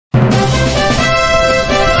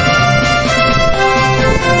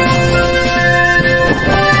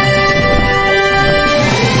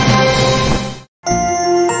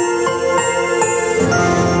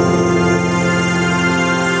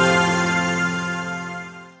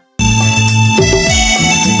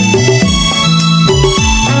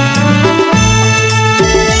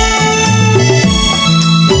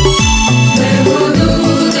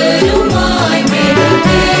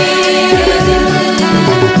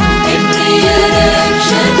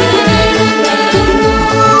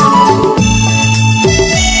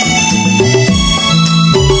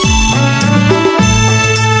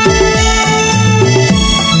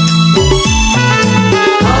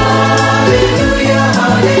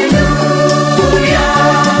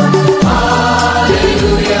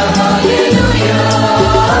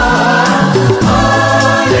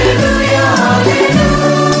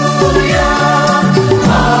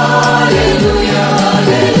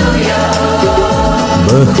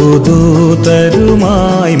ബഹുദൂതരുമായി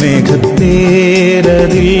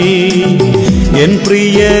മേഘത്തേരതിൽ N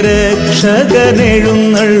പ്രിയ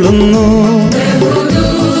രക്ഷകനെഴുന്നള്ളുന്നു.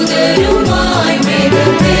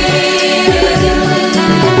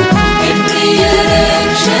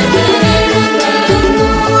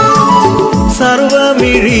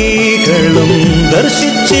 സർവമിഴികളും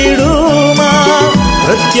ദർശിച്ചിടുമാ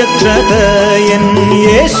പ്രത്യക്ഷത N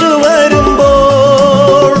യേശു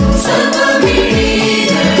വരുമ്പോൾ.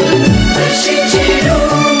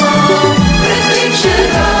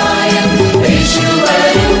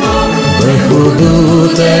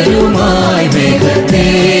 ബഹുദൂതരുമായി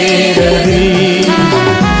മേഘത്തേരതിൽ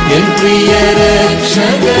N പ്രിയ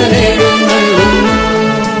രക്ഷകനെഴുന്നള്ളുന്നു.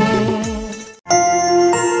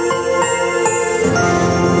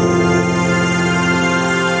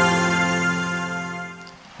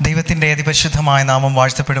 ദൈവത്തിൻ്റെ അതിപരിശുദ്ധമായ നാമം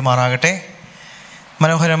വാഴ്ത്തപ്പെടുമാറാകട്ടെ.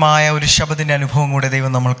 മനോഹരമായ ഒരു ശബ്ദത്തിൻ്റെ അനുഭവം കൂടെ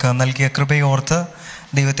ദൈവം നമ്മൾക്ക് നൽകിയ കൃപയോർത്ത്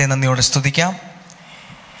ദൈവത്തെ നന്ദിയോടെ സ്തുതിക്കാം.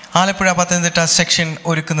 ആലപ്പുഴ പത്തനംതിട്ട സെക്ഷൻ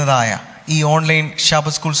ഒരുക്കുന്നതായ ഈ ഓൺലൈൻ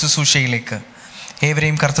ശബത്ത് സ്കൂൾ ശുശ്രൂഷയിലേക്ക്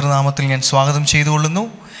ഏവരെയും കർത്തൃനാമത്തിൽ ഞാൻ സ്വാഗതം ചെയ്തുകൊള്ളുന്നു.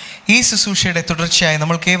 ഈ ശുശ്രൂഷയുടെ തുടർച്ചയായി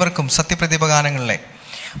നമ്മൾക്കേവർക്കും സത്യപ്രതിഭ ഗാനങ്ങളിലെ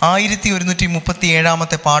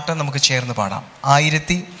 1137 പാട്ട് നമുക്ക് ചേർന്ന് പാടാം.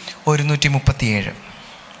 1137.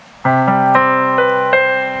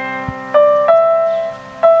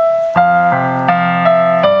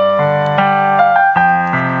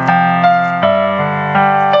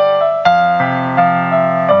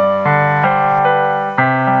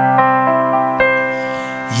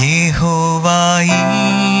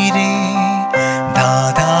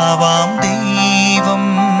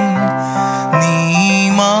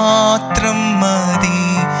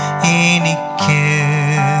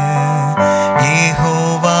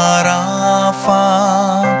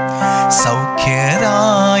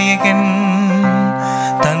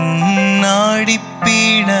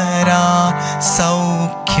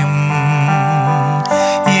 സൗഖ്യം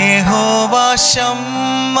യഹോവ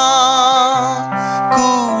ശമ്മ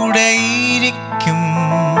കൂടെയിരിക്കും,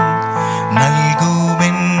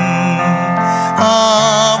 നൽകുമെൻ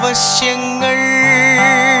ആവശ്യങ്ങൾ.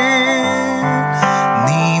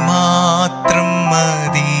 നീ മാത്രം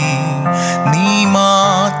മതി, നീ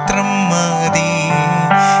മാത്രം മതി,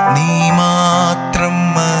 നീ മാത്രം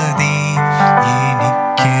മതി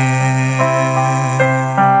എനിക്ക്.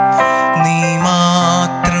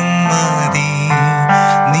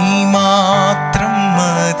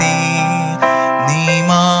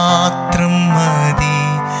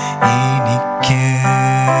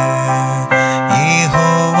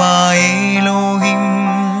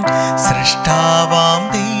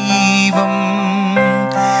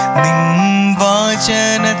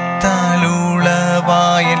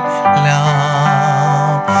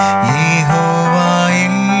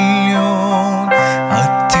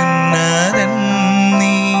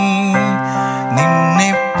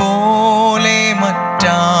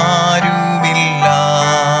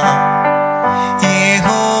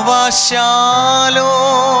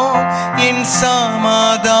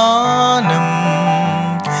 സമാധാനം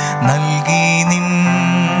നൽകി നിൻ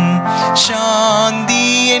ശാന്തി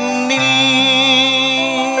എന്നിൽ.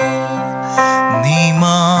 നീ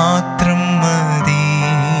മാത്രം മതി,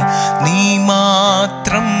 നീ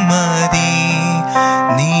മാത്രം മതി,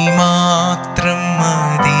 നീ മാത്രം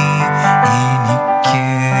മതി എനിക്ക്.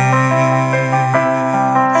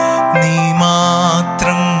 നീ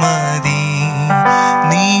മാത്രം മതി,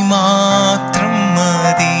 നീ മാത്രം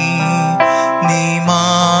മതി, നീ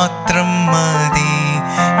മാത്രം മതി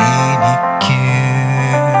എനിക്ക്.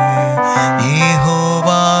 യഹോവ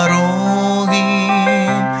റോഹി,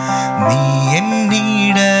 നീ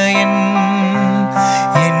എന്നിടയൻ,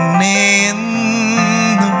 എന്നെ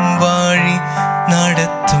എന്നും വഴി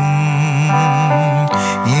നടത്തും.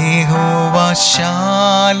 യഹോവ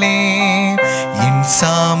ശാലേ, എൻ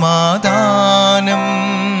സമാധാനം,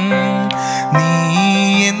 നീ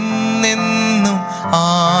എന്നെന്നും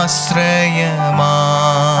ആശ്രയമാ.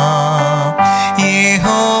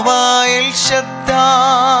 യഹോവ എൽ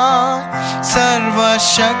ശദ്ദായ്,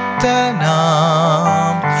 സർവശക്തനാം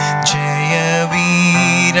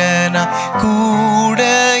ജയവീരന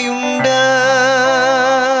കൂടെയുണ്ട്.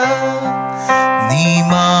 നീ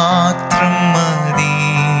മാത്രം മതി,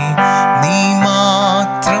 നീ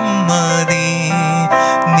മാത്രം മതി,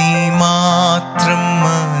 നീ മാത്രം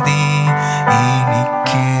മതി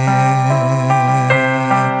എനിക്ക്.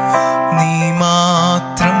 നീ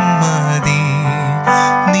മാത്രം മതി,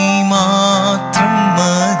 നീ മാത്രം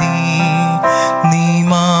മതി, നീ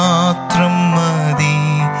മാത്രം മതി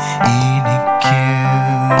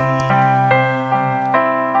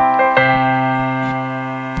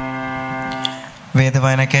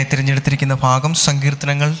വേദവായനയ്ക്കായി തിരഞ്ഞെടുത്തിരിക്കുന്ന ഭാഗം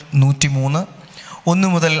സങ്കീർത്തനങ്ങൾ 103 1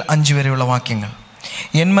 മുതൽ 5 വരെയുള്ള വാക്യങ്ങൾ.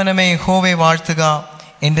 എൻ മനമേ യഹോവയെ വാഴ്ത്തുക,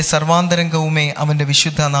 എൻ്റെ സർവാന്തരംഗവുമേ അവൻ്റെ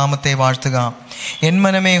വിശുദ്ധ നാമത്തെ വാഴ്ത്തുക. എൻ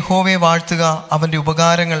മനമേ യഹോവയെ വാഴ്ത്തുക, അവൻ്റെ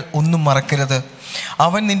ഉപകാരങ്ങൾ ഒന്നും മറക്കരുത്.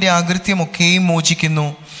 അവൻ നിൻ്റെ അകൃത്യമൊക്കെയും മോചിക്കുന്നു,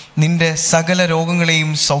 നിൻ്റെ സകല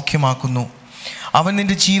രോഗങ്ങളെയും സൗഖ്യമാക്കുന്നു. അവൻ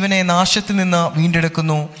നിൻ്റെ ജീവനെ നാശത്തിൽ നിന്ന്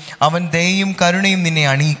വീണ്ടെടുക്കുന്നു. അവൻ ദയയും കരുണയും നിന്നെ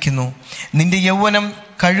അണിയിക്കുന്നു. നിൻ്റെ യൗവനം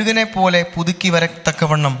കഴുകനെ പോലെ പുതുക്കി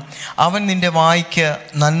വരത്തക്കവണ്ണം അവൻ നിൻ്റെ വായ്ക്ക്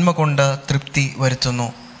നന്മ കൊണ്ട് തൃപ്തി വരുത്തുന്നു.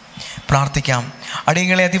 പ്രാർത്ഥിക്കാം.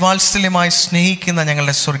 അടിയങ്ങളെ അതിവാത്സല്യമായി സ്നേഹിക്കുന്ന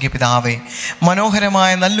ഞങ്ങളുടെ സ്വർഗീയ പിതാവേ,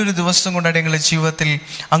 മനോഹരമായ നല്ലൊരു ദിവസം കൊണ്ട് അടിയങ്ങളുടെ ജീവിതത്തിൽ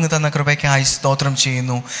അങ്ങ് തന്ന കൃപയ്ക്കായി സ്തോത്രം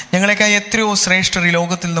ചെയ്യുന്നു. ഞങ്ങളെക്കായി എത്രയോ ശ്രേഷ്ഠർ ഈ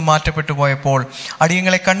ലോകത്തിൽ നിന്ന് മാറ്റപ്പെട്ടു പോയപ്പോൾ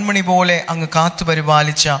അടിയങ്ങളെ കൺമണി പോലെ അങ്ങ് കാത്തു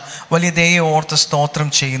പരിപാലിച്ച വലിയ ദയയെ ഓർത്ത് സ്തോത്രം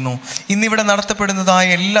ചെയ്യുന്നു. ഇന്നിവിടെ നടത്തപ്പെടുന്നതായ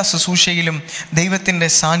എല്ലാ ശുശ്രൂഷയിലും ദൈവത്തിൻ്റെ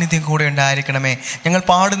സാന്നിധ്യം കൂടെ ഉണ്ടായിരിക്കണമേ. ഞങ്ങൾ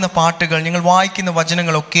പാടുന്ന പാട്ടുകൾ, ഞങ്ങൾ വായിക്കുന്ന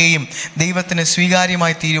വചനങ്ങളൊക്കെയും ദൈവത്തിന്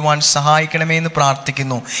സ്വീകാര്യമായി തീരുവാൻ സഹായിക്കണമേ എന്ന്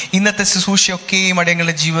പ്രാർത്ഥിക്കുന്നു. ഇന്നത്തെ ശുശ്രൂഷയൊക്കെ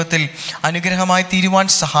അടിയങ്ങളുടെ ജീവിതത്തിൽ അനുഗ്രഹമായി തീരുവാൻ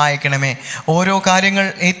സഹായിക്കണമേ. ഓരോ കാര്യങ്ങൾ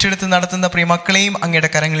ഏറ്റെടുത്ത് നടത്തുന്ന പ്രിയ മക്കളെയും അങ്ങയുടെ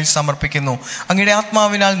കരങ്ങളിൽ സമർപ്പിക്കുന്നു. അങ്ങയുടെ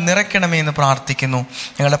ആത്മാവിനാൽ നിറയ്ക്കണമേ എന്ന് പ്രാർത്ഥിക്കുന്നു.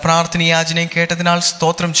 ഞങ്ങളുടെ പ്രാർത്ഥന യാചനയും കേട്ടതിനാൽ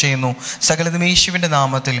സ്തോത്രം ചെയ്യുന്നു. സകലതും യേശുവിൻ്റെ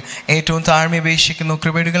നാമത്തിൽ ഏറ്റവും താഴ്മയപേക്ഷിക്കുന്നു.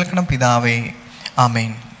 കൃപയുടെ കേൾക്കണം പിതാവേ,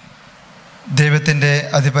 ആമേൻ. ദൈവത്തിൻ്റെ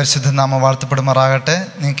അതിപരിശുദ്ധ നാമം വാഴ്ത്തപ്പെടുമാറാകട്ടെ.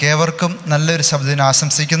 നിങ്ങൾക്ക് ഏവർക്കും നല്ലൊരു ശബ്ദത്തിന്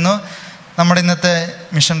ആശംസിക്കുന്നു. നമ്മുടെ ഇന്നത്തെ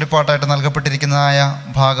മിഷൻ റിപ്പോർട്ടായിട്ട് നൽകപ്പെട്ടിരിക്കുന്നതായ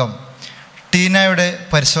ഭാഗം ടീനയുടെ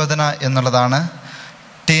പരിശോധന എന്നുള്ളതാണ്.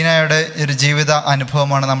 ടീനയുടെ ഒരു ജീവിത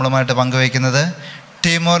അനുഭവമാണ് നമ്മളുമായിട്ട് പങ്കുവയ്ക്കുന്നത്.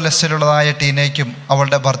 ടീമോർ ലെസ്റ്റിലുള്ളതായ ടീനയ്ക്കും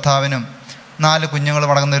അവളുടെ ഭർത്താവിനും 4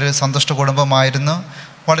 കുഞ്ഞുങ്ങളും അടങ്ങുന്നൊരു സന്തുഷ്ട കുടുംബമായിരുന്നു.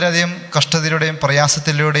 വളരെയധികം കഷ്ടതയിലൂടെയും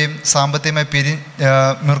പ്രയാസത്തിലൂടെയും സാമ്പത്തികമായ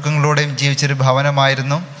മുറുക്കങ്ങളിലൂടെയും ജീവിച്ചൊരു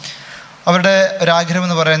ഭവനമായിരുന്നു. അവരുടെ ഒരാഗ്രഹം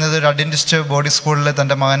എന്ന് പറയുന്നത് ഒരു അഡ്വന്റിസ്റ്റ് ബോർഡിംഗ് സ്കൂളിൽ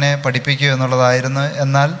തൻ്റെ മകനെ പഠിപ്പിക്കുക എന്നുള്ളതായിരുന്നു.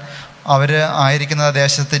 എന്നാൽ അവർ ആയിരിക്കുന്ന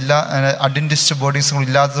ദേശത്തില്ല, അഡ്വന്റിസ്റ്റ് ബോർഡിംഗ് സ്കൂൾ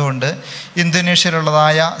ഇല്ലാത്തതുകൊണ്ട്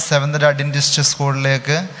ഇന്തോനേഷ്യയിലുള്ളതായ 7th അഡ്വന്റിസ്റ്റ്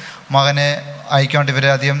സ്കൂളിലേക്ക് മകനെ അയക്കാൻ വേണ്ടി ഇവരെ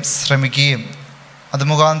അധികം ശ്രമിക്കുകയും അത്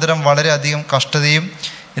മുഖാന്തരം വളരെയധികം കഷ്ടതയും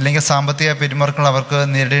ഇല്ലെങ്കിൽ സാമ്പത്തിക പിരിമുറുക്കങ്ങൾ അവർക്ക്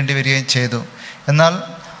നേരിടേണ്ടി വരികയും ചെയ്തു. എന്നാൽ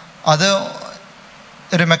അത്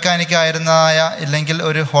ഒരു മെക്കാനിക്കായിരുന്നതായ ഇല്ലെങ്കിൽ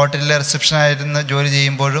ഒരു ഹോട്ടലിലെ റിസപ്ഷനായിരുന്ന ജോലി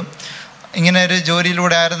ചെയ്യുമ്പോഴും ഇങ്ങനെ ഒരു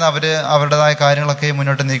ജോലിയിലൂടെ ആയിരുന്നു അവർ അവരുടേതായ കാര്യങ്ങളൊക്കെ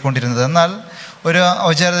മുന്നോട്ട് നീക്കിക്കൊണ്ടിരുന്നത്. എന്നാൽ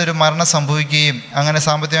ഒരു മരണം സംഭവിക്കുകയും അങ്ങനെ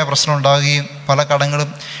സാമ്പത്തികമായ പ്രശ്നം ഉണ്ടാകുകയും പല കടങ്ങളും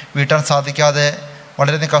വീട്ടാൻ സാധിക്കാതെ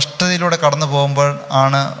വളരെയധികം കഷ്ടതയിലൂടെ കടന്നു പോകുമ്പോൾ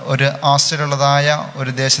ആണ് ഒരു ആസ്ട്രേലിയയിലുള്ളതായ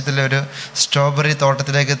ഒരു ദേശത്തിലെ ഒരു സ്ട്രോബെറി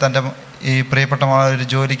തോട്ടത്തിലേക്ക് തൻ്റെ ഈ പ്രിയപ്പെട്ട ഒരു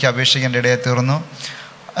ജോലിക്ക് അപേക്ഷിക്കേണ്ട ഇടയായി തീർന്നു.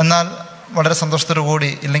 എന്നാൽ വളരെ സന്തോഷത്തോടു കൂടി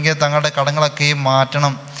ഇല്ലെങ്കിൽ തങ്ങളുടെ കടങ്ങളൊക്കെയും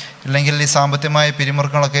മാറ്റണം, ഇല്ലെങ്കിൽ ഈ സാമ്പത്തികമായ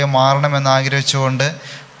പിരിമുറുക്കങ്ങളൊക്കെ മാറണമെന്ന് ആഗ്രഹിച്ചുകൊണ്ട്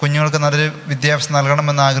കുഞ്ഞുങ്ങൾക്ക് നല്ലൊരു വിദ്യാഭ്യാസം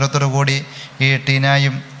നൽകണമെന്ന ആഗ്രഹത്തോടു കൂടി ഈ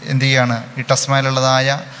ടീനായും എന്തു ചെയ്യുകയാണ്, ഈ ടസ്മായിലുള്ളതായ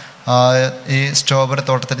ഈ സ്ട്രോബെറി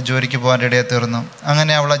തോട്ടത്തിൽ ജോലിക്ക് പോകാൻ ഇടയായി തീർന്നു.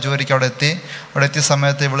 അങ്ങനെ അവൾ ജോലിക്ക് അവിടെ എത്തിയ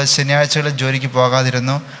സമയത്ത് ഇവൾ ശനിയാഴ്ചകളിൽ ജോലിക്ക്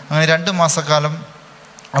പോകാതിരുന്നു. അങ്ങനെ 2 മാസക്കാലം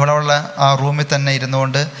അവളവളുടെ ആ റൂമിൽ തന്നെ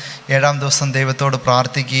ഇരുന്നുകൊണ്ട് 7ാം ദിവസം ദൈവത്തോട്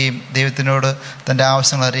പ്രാർത്ഥിക്കുകയും ദൈവത്തിനോട് തൻ്റെ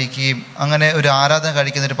ആവശ്യങ്ങൾ അറിയിക്കുകയും അങ്ങനെ ഒരു ആരാധന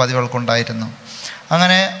കഴിക്കുന്നൊരു പതിവ് അവൾക്കുണ്ടായിരുന്നു.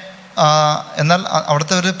 അങ്ങനെ എന്നാൽ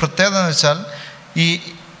അവിടുത്തെ ഒരു പ്രത്യേകത എന്ന് വെച്ചാൽ ഈ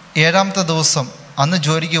 7ാമത്തെ ദിവസം അന്ന്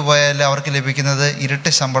ജോലിക്ക് പോയാൽ അവർക്ക് ലഭിക്കുന്നത്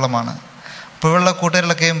ഇരട്ടി ശമ്പളമാണ്. അപ്പോൾ ഇവളുടെ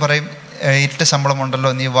കൂട്ടുകാരിലൊക്കെയും പറയും, ഇരട്ടി ശമ്പളമുണ്ടല്ലോ,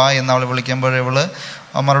 നീ വാ എന്ന് അവൾ വിളിക്കുമ്പോൾ ഇവള്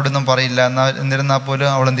മറുപടി ഒന്നും പറയില്ല. എന്നിരുന്നാൽ പോലും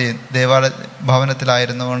അവൾ എന്ത് ചെയ്യും, ദേവാലയ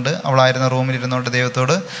ഭവനത്തിലായിരുന്നു കൊണ്ട് അവളായിരുന്ന റൂമിലിരുന്നുകൊണ്ട്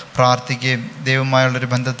ദൈവത്തോട് പ്രാർത്ഥിക്കുകയും ദൈവവുമായുള്ളൊരു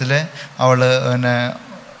ബന്ധത്തിൽ അവൾ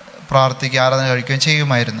പ്രാർത്ഥിക്കുകയും ആരാധന കഴിക്കുകയും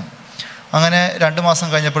ചെയ്യുമായിരുന്നു. അങ്ങനെ 2 മാസം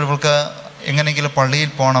കഴിഞ്ഞപ്പോൾ ഇവൾക്ക് എങ്ങനെയെങ്കിലും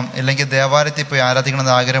പള്ളിയിൽ പോകണം, ഇല്ലെങ്കിൽ ദേവാലയത്തിൽ പോയി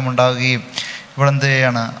ആരാധിക്കണമെന്ന് ആഗ്രഹമുണ്ടാവുകയും ഇവളെന്ത്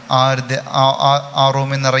ചെയ്യാണ്, ആ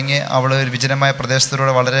റൂമിൽ നിന്ന് ഇറങ്ങി അവൾ ഒരു വിജനമായ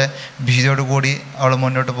പ്രദേശത്തിലൂടെ വളരെ ഭീതിയോടുകൂടി അവൾ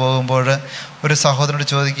മുന്നോട്ട് പോകുമ്പോൾ ഒരു സഹോദരനോട്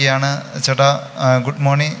ചോദിക്കുകയാണ്, ചേട്ടാ ഗുഡ്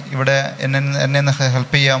മോർണിംഗ്, ഇവിടെ എന്നെ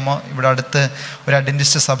ഹെൽപ്പ് ചെയ്യാമോ, ഇവിടെ അടുത്ത് ഒരു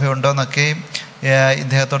അഡ്വന്റിസ്റ്റ് സഭയുണ്ടോ എന്നൊക്കെ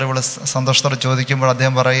ഇദ്ദേഹത്തോട് ഇവൾ സന്തോഷത്തോടെ ചോദിക്കുമ്പോൾ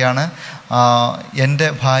അദ്ദേഹം പറയുകയാണ്, എൻ്റെ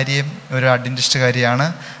ഭാര്യയും ഒരു അഡ്വന്റിസ്റ്റുകാരിയാണ്,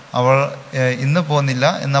 അവൾ ഇന്ന് പോകുന്നില്ല,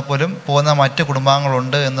 എന്നാൽ പോലും പോകുന്ന മറ്റ്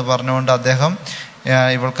കുടുംബാംഗങ്ങളുണ്ട് എന്ന് പറഞ്ഞുകൊണ്ട് അദ്ദേഹം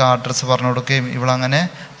ഇവൾക്ക് അഡ്രസ്സ് പറഞ്ഞു കൊടുക്കുകയും ഇവളങ്ങനെ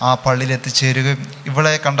ആ പള്ളിയിൽ എത്തിച്ചേരുകയും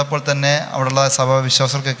ഇവളെ കണ്ടപ്പോൾ തന്നെ അവിടെയുള്ള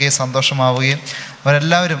സഭാവിശ്വാസികൾക്കൊക്കെ സന്തോഷമാവുകയും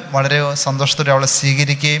അവരെല്ലാവരും വളരെ സന്തോഷത്തോടെ അവളെ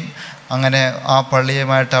സ്വീകരിക്കുകയും അങ്ങനെ ആ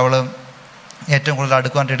പള്ളിയുമായിട്ട് അവൾ ഏറ്റവും കൂടുതൽ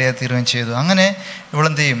അടുക്കുവാൻ ഇടയായി തീരുകയും ചെയ്തു. അങ്ങനെ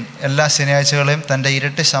ഇവളെന്ത് ചെയ്യും, എല്ലാ ശനിയാഴ്ചകളെയും തൻ്റെ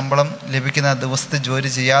ഇരട്ടി ശമ്പളം ലഭിക്കുന്ന ദിവസത്തെ ജോലി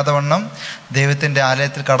ചെയ്യാതെ വണ്ണം ദൈവത്തിൻ്റെ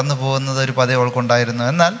ആലയത്തിൽ കടന്നു പോകുന്നത് ഒരു പതിവ് അവൾക്കുണ്ടായിരുന്നു.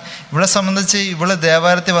 എന്നാൽ ഇവളെ സംബന്ധിച്ച് ഇവൾ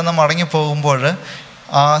ദേവാലയത്തിൽ വന്ന് മടങ്ങി പോകുമ്പോൾ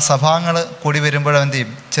ആ സഭാംഗങ്ങൾ കൂടി വരുമ്പോഴെന്ത് ചെയ്യും,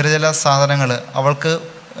 ചില സാധനങ്ങൾ അവൾക്ക്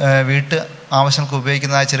വീട്ട് ആവശ്യങ്ങൾക്ക്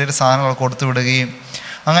ഉപയോഗിക്കുന്നതായ ചെറിയൊരു സാധനങ്ങൾ കൊടുത്തു വിടുകയും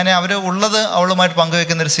അങ്ങനെ അവർ ഉള്ളത് അവളുമായിട്ട്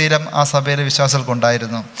പങ്കുവെക്കുന്നൊരു ശീലം ആ സഭയിലെ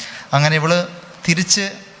വിശ്വാസികൾക്കുണ്ടായിരുന്നു. അങ്ങനെ ഇവൾ തിരിച്ച്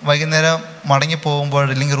വൈകുന്നേരം മടങ്ങിപ്പോകുമ്പോൾ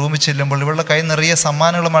അല്ലെങ്കിൽ റൂമിൽ ചെല്ലുമ്പോൾ ഇവളുടെ കൈ നിറയെ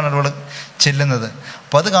സമ്മാനങ്ങളുമാണ് ഇവൾ ചെല്ലുന്നത്.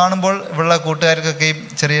 അപ്പോൾ അത് കാണുമ്പോൾ ഇവളുടെ കൂട്ടുകാർക്കൊക്കെയും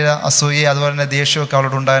ചെറിയ അസൂയ അതുപോലെ തന്നെ ദേഷ്യമൊക്കെ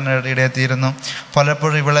അവളോട് ഉണ്ടാകാൻ ഇടയെത്തിയിരുന്നു.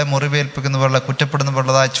 പലപ്പോഴും ഇവളെ മുറിവേൽപ്പിക്കുന്നവരുടെ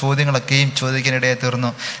കുറ്റപ്പെടുന്നവരുള്ളതായ ചോദ്യങ്ങളൊക്കെയും ചോദിക്കാൻ ഇടയെത്തീർന്നു.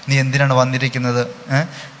 നീ എന്തിനാണ് വന്നിരിക്കുന്നത്?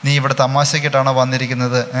 നീ ഇവിടെ തമാശയ്ക്കിട്ടാണോ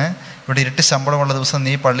വന്നിരിക്കുന്നത്? ഇവിടെ ഇരട്ടി ശമ്പളമുള്ള ദിവസം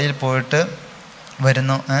നീ പള്ളിയിൽ പോയിട്ട്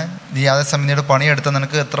വരുന്നു. നീ അതേസമയം നീയുടെ പണിയെടുത്താൽ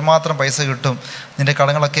നിനക്ക് എത്രമാത്രം പൈസ കിട്ടും? നിൻ്റെ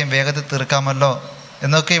കടങ്ങളൊക്കെയും വേഗത്തിൽ തീർക്കാമല്ലോ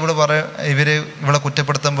എന്നൊക്കെ ഇവളെ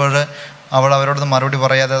കുറ്റപ്പെടുത്തുമ്പോൾ അവൾ അവരോടൊന്നും മറുപടി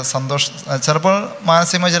പറയാതെ ചിലപ്പോൾ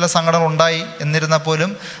മാനസികമായ ചില സങ്കടങ്ങൾ ഉണ്ടായി എന്നിരുന്നാൽ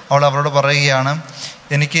പോലും അവൾ അവരോട് പറയുകയാണ്,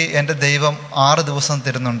 എനിക്ക് എൻ്റെ ദൈവം 6 ദിവസം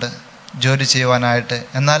തരുന്നുണ്ട് ജോലി ചെയ്യുവാനായിട്ട്.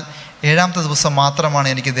 എന്നാൽ 7ാമത്തെ ദിവസം മാത്രമാണ്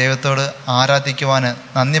എനിക്ക് ദൈവത്തോട് ആരാധിക്കുവാൻ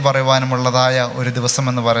നന്ദി പറയുവാനുമുള്ളതായ ഒരു ദിവസം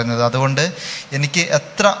എന്ന് പറയുന്നത്. അതുകൊണ്ട് എനിക്ക്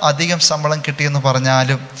എത്ര അധികം ശമ്പളം കിട്ടിയെന്ന്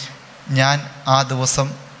പറഞ്ഞാലും ഞാൻ ആ ദിവസം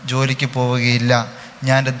ജോലിക്ക് പോവുകയില്ല.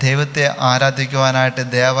 ഞാൻ എൻ്റെ ദൈവത്തെ ആരാധിക്കുവാനായിട്ട്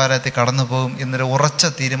ദേവാലയത്തിൽ കടന്നു പോകും എന്നൊരു ഉറച്ച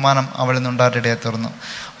തീരുമാനം അവളിൽ നിന്നുണ്ടായിട്ടിടയെ തീർന്നു.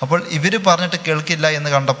 അപ്പോൾ ഇവർ പറഞ്ഞിട്ട് കേൾക്കില്ല എന്ന്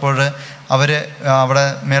കണ്ടപ്പോൾ അവർ അവിടെ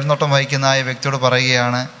മേൽനോട്ടം വഹിക്കുന്ന ആ വ്യക്തിയോട്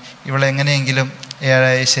പറയുകയാണ്, ഇവളെ എങ്ങനെയെങ്കിലും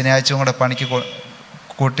ശനിയാഴ്ചയും കൂടെ പണിക്ക്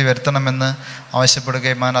കൂട്ടി വരുത്തണമെന്ന്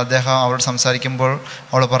ആവശ്യപ്പെടുകയും അദ്ദേഹം അവരോട് സംസാരിക്കുമ്പോൾ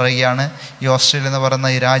അവൾ പറയുകയാണ്, ഈ ഓസ്ട്രേലിയ എന്ന് പറയുന്ന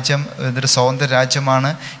ഈ രാജ്യം ഇതൊരു സ്വതന്ത്ര രാജ്യമാണ്.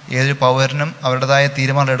 ഏതൊരു പൗരനും അവരുടേതായ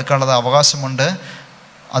തീരുമാനം എടുക്കാനുള്ള അവകാശമുണ്ട്.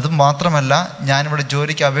 അതുമാത്രമല്ല, ഞാനിവിടെ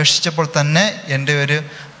ജോലിക്ക് അപേക്ഷിച്ചപ്പോൾ തന്നെ എൻ്റെ ഒരു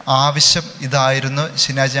ആവശ്യം ഇതായിരുന്നു,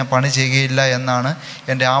 ശനിയാഴ്ച ഞാൻ പണി ചെയ്യുകയില്ല എന്നാണ്.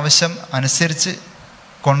 എൻ്റെ ആവശ്യം അനുസരിച്ച്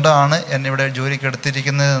കൊണ്ടാണ് എന്നെ ഇവിടെ ജോലിക്ക്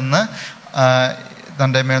എടുത്തിരിക്കുന്നതെന്ന്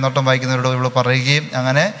തൻ്റെ മേൽനോട്ടം വഹിക്കുന്നവരോട് ഇവൾ പറയുകയും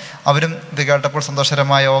അങ്ങനെ അവരും ഇത് കേട്ടപ്പോൾ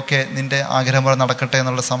സന്തോഷകരമായ ഓക്കെ നിൻ്റെ ആഗ്രഹം പോലെ നടക്കട്ടെ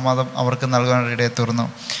എന്നുള്ള സമ്മതം അവർക്ക് നൽകാനിടയെ തീർന്നു.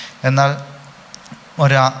 എന്നാൽ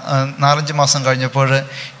 4-5 മാസം കഴിഞ്ഞപ്പോൾ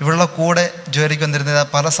ഇവളുടെ കൂടെ ജോലിക്ക് വന്നിരുന്ന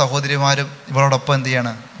പല സഹോദരിമാരും ഇവളോടൊപ്പം എന്ത്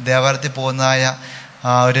ചെയ്യാണ്, ദേവാലയത്തിൽ പോകുന്നതായ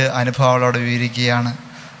ഒരു അനുഭവം അവളോട് വിവരിക്കുകയാണ്.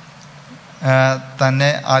 തന്നെ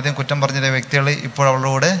ആദ്യം കുറ്റം പറഞ്ഞ വ്യക്തികൾ ഇപ്പോൾ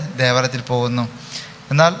അവളോട് ദേവാലയത്തിൽ പോകുന്നു.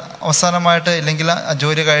 എന്നാൽ അവസാനമായിട്ട് ഇല്ലെങ്കിൽ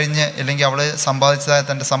ജോലി കഴിഞ്ഞ് ഇല്ലെങ്കിൽ അവൾ സമ്പാദിച്ചതായ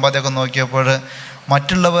തൻ്റെ സമ്പാദ്യമൊക്കെ നോക്കിയപ്പോൾ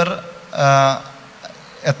മറ്റുള്ളവർ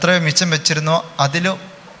എത്രയോ മിച്ചം വെച്ചിരുന്നോ അതിലും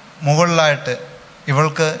മുകളിലായിട്ട്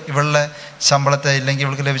ഇവളുടെ ശമ്പളത്തെ ഇല്ലെങ്കിൽ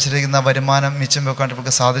ഇവൾക്ക് ലഭിച്ചിരിക്കുന്ന വരുമാനം മിച്ചം വെക്കാൻ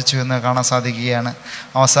ഇവൾക്ക് സാധിച്ചു എന്ന് കാണാൻ സാധിക്കുകയാണ്.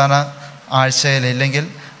 അവസാന ആഴ്ചയിൽ ഇല്ലെങ്കിൽ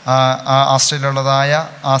ഓസ്ട്രേലിയയിലുള്ളതായ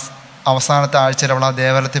അവസാനത്തെ ആഴ്ചയിൽ അവൾ ആ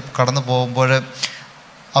ദേവാലയത്തിൽ കടന്നു പോകുമ്പോൾ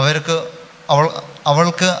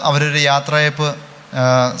അവൾക്ക് അവരൊരു യാത്രയയപ്പ്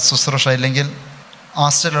ശുശ്രൂഷ ഇല്ലെങ്കിൽ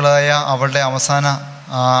ഓസ്ട്രേലിയയിലുള്ളതായ അവളുടെ അവസാന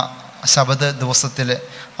ശബത്ത് ദിവസത്തിൽ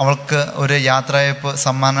അവൾക്ക് ഒരു യാത്രയയപ്പ്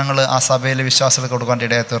സമ്മാനങ്ങൾ ആ സഭയിലെ വിശ്വാസികൾക്ക് കൊടുക്കാൻ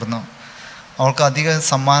ഇടയായി തീർന്നു. അവൾക്ക് അധിക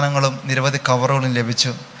സമ്മാനങ്ങളും നിരവധി കവറുകളും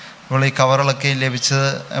ലഭിച്ചു. ഇവൾ ഈ കവറുകളൊക്കെ ലഭിച്ചത്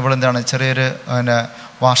ഇവളെന്താണ് ചെറിയൊരു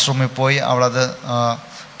വാഷ്റൂമിൽ പോയി അവളത്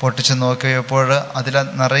പൊട്ടിച്ച് നോക്കിയപ്പോൾ അതിൽ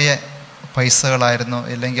നിറയെ പൈസകളായിരുന്നു,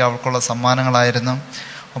 ഇല്ലെങ്കിൽ അവൾക്കുള്ള സമ്മാനങ്ങളായിരുന്നു.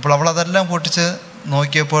 അപ്പോൾ അവളതെല്ലാം പൊട്ടിച്ച്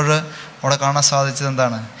നോക്കിയപ്പോൾ അവിടെ കാണാൻ സാധിച്ചത്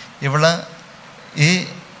എന്താണ്, ഇവൾ ഈ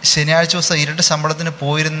ശനിയാഴ്ച ദിവസം ഇരട്ടി ശമ്പളത്തിന്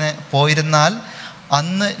പോയിരുന്നാൽ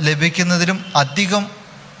അന്ന് ലഭിക്കുന്നതിലും അധികം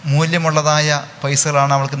മൂല്യമുള്ളതായ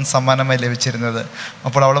പൈസകളാണ് അവൾക്ക് സമ്മാനമായി ലഭിച്ചിരുന്നത്.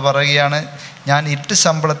 അപ്പോൾ അവൾ പറയുകയാണ്, ഞാൻ ഇരട്ടി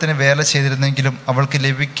ശമ്പളത്തിന് വേല ചെയ്തിരുന്നെങ്കിലും അവൾക്ക്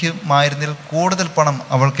ലഭിക്കുമായിരുന്നതിൽ കൂടുതൽ പണം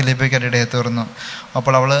അവൾക്ക് ലഭിക്കാൻ ഇടയെ തീർന്നു.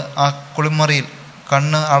 അപ്പോൾ അവൾ ആ കുളിമുറിയിൽ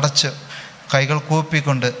കണ്ണ് അടച്ച് കൈകൾ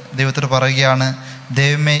കൂപ്പിക്കൊണ്ട് ദൈവത്തോട് പറയുകയാണ്,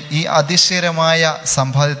 ദൈവമേ ഈ അതിശയകരമായ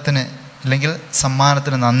സമ്പാദ്യത്തിന് അല്ലെങ്കിൽ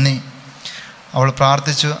സമ്മാനത്തിന് നന്ദി. അവൾ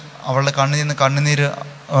പ്രാർത്ഥിച്ചു. അവളുടെ കണ്ണിൽ നിന്ന് കണ്ണുനീര്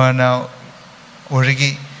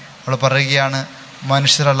ഒഴുകി. അവൾ പറയുകയാണ്,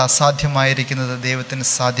 മനുഷ്യരാൽ അസാധ്യമായിരിക്കുന്നത് ദൈവത്തിന്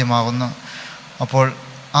സാധ്യമാകുന്നു. അപ്പോൾ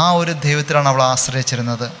ആ ഒരു ദൈവത്തിലാണ് അവൾ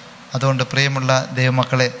ആശ്രയിച്ചിരുന്നത്. അതുകൊണ്ട് പ്രിയമുള്ള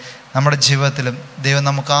ദൈവമക്കളെ, നമ്മുടെ ജീവിതത്തിലും ദൈവം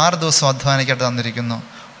നമുക്ക് 6 ദിവസം അധ്വാനിക്കായിട്ട് തന്നിരിക്കുന്നു.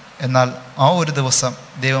 എന്നാൽ ആ ഒരു ദിവസം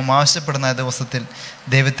ദൈവം ആവശ്യപ്പെടുന്ന ആ ദിവസത്തിൽ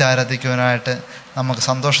ദൈവത്തെ ആരാധിക്കുവാനായിട്ട് നമുക്ക്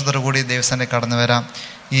സന്തോഷത്തോടു കൂടി ദൈവസേനയിൽ കടന്നു വരാം.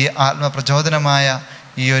 ഈ ആത്മപ്രചോദനമായ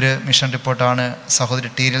ഈ ഒരു മിഷൻ റിപ്പോർട്ടാണ് സഹോദരി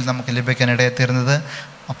ടീരിൽ നമുക്ക് ലഭിക്കാൻ ഇടയെത്തീരുന്നത്.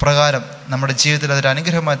 അപ്രകാരം നമ്മുടെ ജീവിതത്തിൽ അതൊരു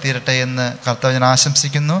അനുഗ്രഹമായി തീരട്ടെ എന്ന് കർത്താവ് ഞാൻ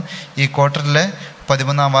ആശംസിക്കുന്നു. ഈ ക്വാർട്ടറിലെ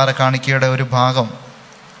 13ാം വാര കാണിക്കയുടെ ഒരു ഭാഗം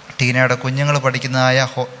ടീനയുടെ കുഞ്ഞുങ്ങൾ പഠിക്കുന്നതായ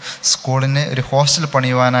സ്കൂളിന് ഒരു ഹോസ്റ്റൽ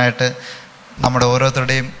പണിയുവാനായിട്ട് നമ്മുടെ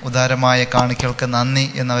ഓരോരുത്തരുടെയും ഉദാരമായ കാണിക്കൾക്ക് നന്ദി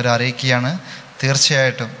എന്നവർ അറിയിക്കുകയാണ്.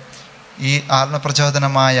 തീർച്ചയായിട്ടും ഈ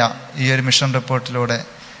ആത്മപ്രചോദനമായ ഈ ഒരു മിഷൻ റിപ്പോർട്ടിലൂടെ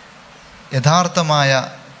യഥാർത്ഥമായ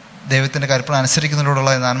ദൈവത്തിൻ്റെ കൽപ്പന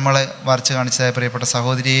അനുസരിക്കുന്നതിലൂടെയുള്ള നന്മകളെ വരച്ച് കാണിച്ചതായ പ്രിയപ്പെട്ട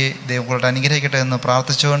സഹോദരിയെ ദൈവം കൂടെ അനുഗ്രഹിക്കട്ടെ എന്ന്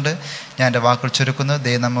പ്രാർത്ഥിച്ചുകൊണ്ട് ഞാൻ എൻ്റെ വാക്കുകൾ ചുരുക്കുന്നു.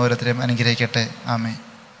 ദൈവം നമ്മെ ഓരോരുത്തരെയും അനുഗ്രഹിക്കട്ടെ. ആമേൻ.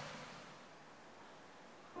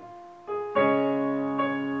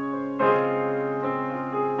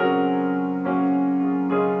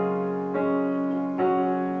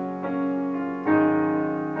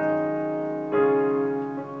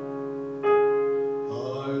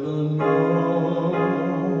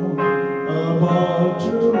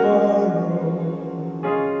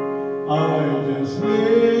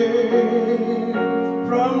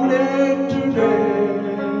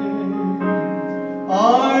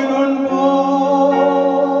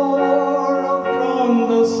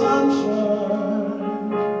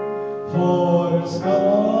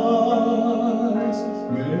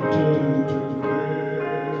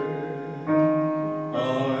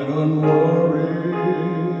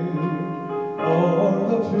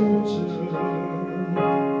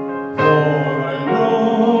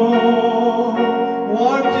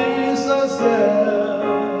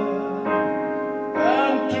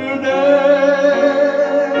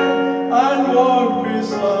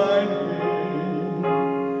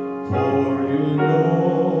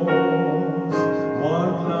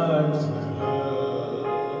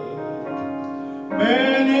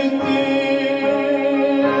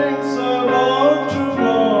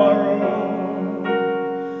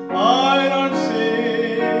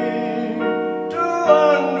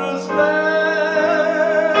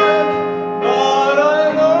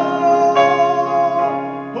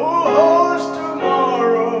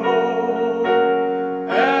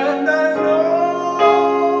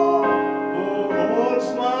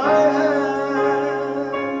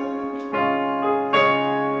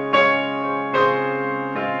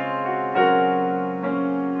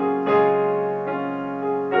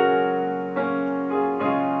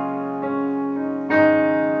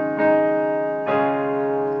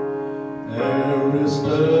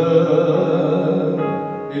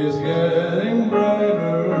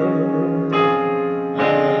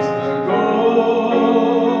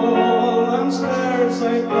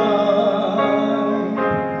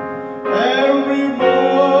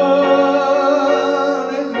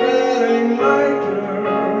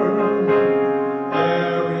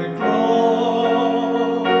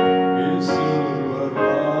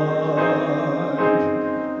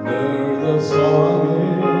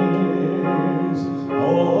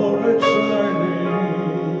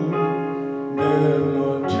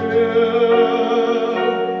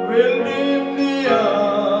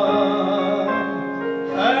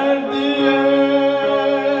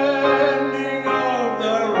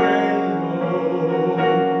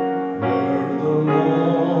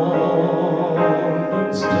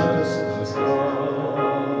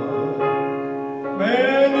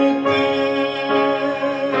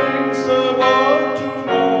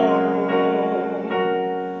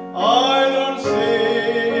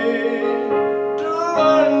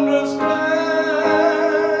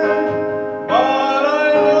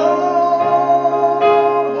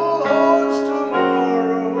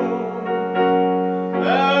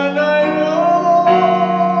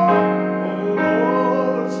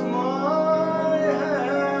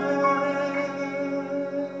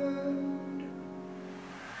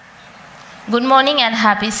 Good morning and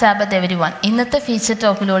happy Sabbath every one. ഇന്നത്തെ ഫീച്ചർ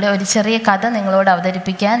ടോക്കിലൂടെ ഒരു ചെറിയ കഥ നിങ്ങളോട്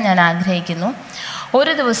അവതരിപ്പിക്കാൻ ഞാൻ ആഗ്രഹിക്കുന്നു.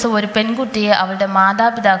 ഒരു ദിവസം ഒരു പെൺകുട്ടിയെ അവളുടെ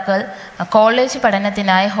മാതാപിതാക്കൾ കോളേജ്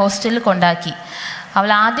പഠനത്തിനായി ഹോസ്റ്റലിൽ കൊണ്ടാക്കി.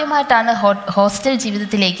 അവൾ ആദ്യമായിട്ടാണ് ഹോസ്റ്റൽ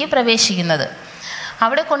ജീവിതത്തിലേക്ക് പ്രവേശിക്കുന്നത്.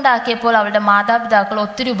 അവിടെ കൊണ്ടാക്കിയപ്പോൾ അവരുടെ മാതാപിതാക്കൾ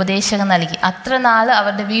ഒത്തിരി ഉപദേശങ്ങൾ നൽകി. അത്ര നാൾ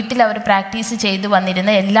അവരുടെ വീട്ടിൽ അവർ പ്രാക്ടീസ് ചെയ്തു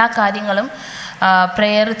വന്നിരുന്ന എല്ലാ കാര്യങ്ങളും,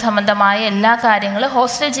 പ്രെയർ സംബന്ധമായ എല്ലാ കാര്യങ്ങളും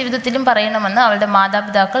ഹോസ്റ്റൽ ജീവിതത്തിലും പറയണമെന്ന് അവളുടെ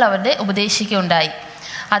മാതാപിതാക്കൾ അവരുടെ ഉപദേശിക്കുകയുണ്ടായി.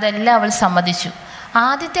 അതെല്ലാം അവൾ സമ്മതിച്ചു.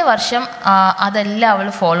 ആദ്യത്തെ വർഷം അതെല്ലാം അവൾ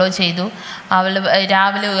ഫോളോ ചെയ്തു. അവൾ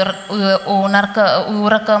രാവിലെ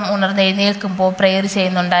ഉറക്കം ഉണർന്ന് എഴുന്നേൽക്കുമ്പോൾ പ്രെയർ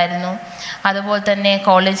ചെയ്യുന്നുണ്ടായിരുന്നു. അതുപോലെ തന്നെ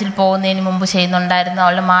കോളേജിൽ പോകുന്നതിന് മുമ്പ് ചെയ്യുന്നുണ്ടായിരുന്നു.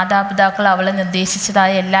 അവളുടെ മാതാപിതാക്കൾ അവളെ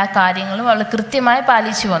നിർദ്ദേശിച്ചതായ എല്ലാ കാര്യങ്ങളും അവൾ കൃത്യമായി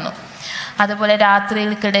പാലിച്ചു വന്നു. അതുപോലെ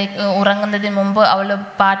രാത്രിയിൽ ഉറങ്ങുന്നതിന് മുമ്പ് അവൾ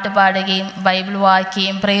പാട്ട് പാടുകയും ബൈബിൾ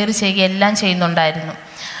വായിക്കുകയും പ്രെയർ ചെയ്യുകയും എല്ലാം ചെയ്യുന്നുണ്ടായിരുന്നു.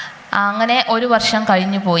 അങ്ങനെ ഒരു വർഷം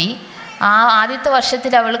കഴിഞ്ഞു പോയി. ആദ്യത്തെ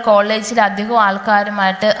വർഷത്തിൽ അവൾ കോളേജിൽ അധികം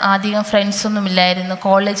ആൾക്കാരുമായിട്ട് അധികം ഫ്രണ്ട്സൊന്നും ഇല്ലായിരുന്നു.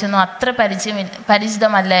 കോളേജൊന്നും അത്ര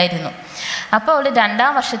പരിചിതമല്ലായിരുന്നു. അപ്പോൾ അവൾ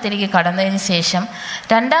 2ാം വർഷത്തിലേക്ക് കടന്നതിന് ശേഷം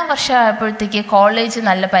 2ാം വർഷം ആയപ്പോഴത്തേക്ക് കോളേജ്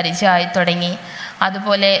നല്ല പരിചയമായി തുടങ്ങി.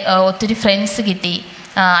 അതുപോലെ ഒത്തിരി ഫ്രണ്ട്സ് കിട്ടി.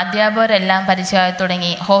 അധ്യാപകരെല്ലാം പരിചയമായി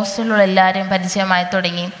തുടങ്ങി. ഹോസ്റ്റലിലുള്ള എല്ലാവരും പരിചയമായി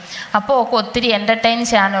തുടങ്ങി. അപ്പോൾ ഒക്കെ ഒത്തിരി എൻ്റർടൈൻ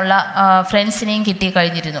ചെയ്യാനുള്ള ഫ്രണ്ട്സിനെയും കിട്ടി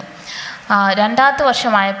കഴിഞ്ഞിരുന്നു. 2ാമത്തെ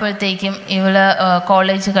വർഷമായപ്പോഴത്തേക്കും ഇവള്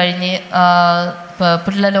കോളേജ് കഴിഞ്ഞ്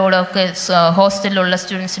പിള്ളേരോടൊക്കെ ഹോസ്റ്റലിലുള്ള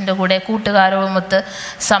സ്റ്റുഡൻസിൻ്റെ കൂടെ കൂട്ടുകാരോടൊത്ത്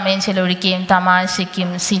സമയം ചെലവഴിക്കുകയും തമാശയ്ക്കും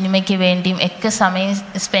സിനിമയ്ക്ക് വേണ്ടിയും ഒക്കെ സമയം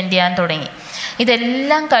സ്പെൻഡ് ചെയ്യാൻ തുടങ്ങി.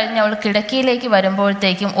 ഇതെല്ലാം കഴിഞ്ഞ് അവൾ കിടക്കയിലേക്ക്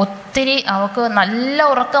വരുമ്പോഴത്തേക്കും ഒത്തിരി അവൾക്ക് നല്ല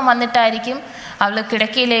ഉറക്കം വന്നിട്ടായിരിക്കും അവൾ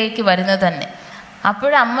കിടക്കയിലേക്ക് വരുന്നത് തന്നെ.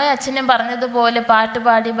 അപ്പോഴമ്മയും അച്ഛനും പറഞ്ഞതുപോലെ പാട്ട്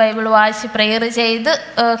പാടി ബൈബിൾ വായിച്ച് പ്രെയർ ചെയ്ത്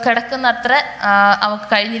കിടക്കുന്നത്ര അവൾക്ക്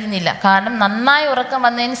കഴിഞ്ഞിരുന്നില്ല. കാരണം നന്നായി ഉറക്കം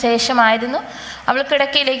വന്നതിന് ശേഷമായിരുന്നു അവൾ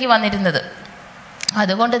കിടക്കയിലേക്ക് വന്നിരുന്നത്.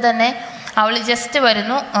 അതുകൊണ്ട് തന്നെ അവൾ ജസ്റ്റ്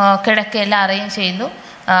വരുന്നു, കിടക്കയെല്ലാം അറേഞ്ച് ചെയ്യുന്നു,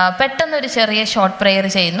 പെട്ടെന്നൊരു ചെറിയ ഷോർട്ട് പ്രെയർ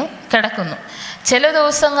ചെയ്യുന്നു, കിടക്കുന്നു. ചില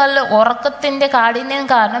ദിവസങ്ങളിൽ ഉറക്കത്തിൻ്റെ കാഠിന്യം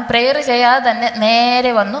കാരണം പ്രെയർ ചെയ്യാതെ തന്നെ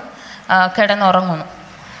നേരെ വന്നു കിടന്നുറങ്ങുന്നു.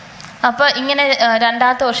 അപ്പോൾ ഇങ്ങനെ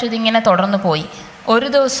 2ാമത്തെ വർഷം ഇതിങ്ങനെ തുടർന്നു പോയി. ഒരു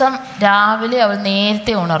ദിവസം രാവിലെ അവൾ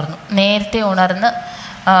നേരത്തെ ഉണർന്ന്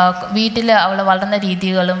വീട്ടിൽ അവൾ വളർന്ന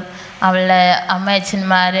രീതികളും അവളുടെ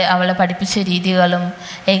അമ്മയച്ഛന്മാർ അവളെ പഠിപ്പിച്ച രീതികളും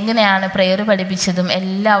എങ്ങനെയാണ് പ്രെയർ പഠിപ്പിച്ചതും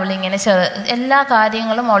എല്ലാം അവളിങ്ങനെ എല്ലാ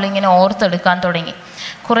കാര്യങ്ങളും അവളിങ്ങനെ ഓർത്തെടുക്കാൻ തുടങ്ങി.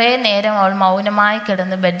 കുറേ നേരം അവൾ മൗനമായി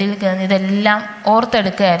കിടന്ന് ബെഡിൽ കിടന്ന് ഇതെല്ലാം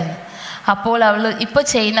ഓർത്തെടുക്കുകയായിരുന്നു. അപ്പോൾ അവൾ ഇപ്പോൾ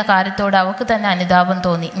ചെയ്യുന്ന കാര്യത്തോട് അവൾക്ക് തന്നെ അനുതാപം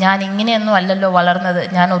തോന്നി. ഞാൻ ഇങ്ങനെയൊന്നും അല്ലല്ലോ വളർന്നത്,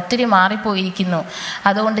 ഞാൻ ഒത്തിരി മാറിപ്പോയിരിക്കുന്നു,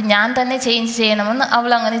 അതുകൊണ്ട് ഞാൻ തന്നെ ചേഞ്ച് ചെയ്യണമെന്ന്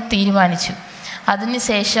അവൾ അങ്ങനെ തീരുമാനിച്ചു.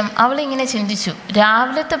 അതിനുശേഷം അവളിങ്ങനെ ചിന്തിച്ചു,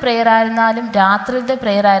 രാവിലത്തെ പ്രെയർ ആയിരുന്നാലും രാത്രിയിലത്തെ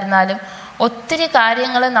പ്രെയർ ആയിരുന്നാലും ഒത്തിരി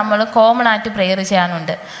കാര്യങ്ങൾ നമ്മൾ കോമൺ ആയിട്ട് പ്രെയർ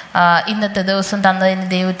ചെയ്യാനുണ്ട്. ഇന്നത്തെ ദിവസം തന്നതിന്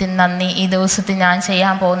ദൈവത്തിന് നന്ദി, ഈ ദിവസത്തിൽ ഞാൻ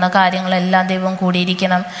ചെയ്യാൻ പോകുന്ന കാര്യങ്ങളെല്ലാം ദൈവം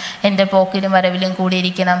കൂടിയിരിക്കണം, എൻ്റെ പോക്കിലും വരവിലും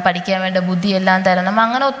കൂടിയിരിക്കണം, പഠിക്കാൻ വേണ്ട ബുദ്ധിയെല്ലാം തരണം,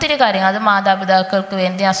 അങ്ങനെ ഒത്തിരി കാര്യങ്ങൾ. അത് മാതാപിതാക്കൾക്ക്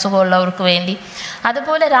വേണ്ടി, അസുഖമുള്ളവർക്ക് വേണ്ടി.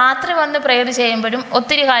 അതുപോലെ രാത്രി വന്ന് പ്രെയർ ചെയ്യുമ്പോഴും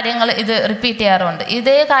ഒത്തിരി കാര്യങ്ങൾ ഇത് റിപ്പീറ്റ് ചെയ്യാറുണ്ട്.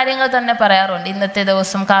 ഇതേ കാര്യങ്ങൾ തന്നെ പറയാറുണ്ട്. ഇന്നത്തെ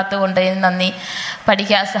ദിവസം കാത്തുകൊണ്ടതിന് നന്ദി,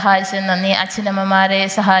 പഠിക്കാൻ സഹായിച്ചതിന് നന്ദി, അച്ഛനമ്മമാരെ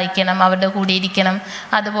സഹായിക്കണം, അവരുടെ കൂടെ ഇരിക്കണം,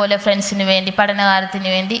 അതുപോലെ ഫ്രണ്ട്സിന് വേണ്ടി, പഠനകാലത്തിന്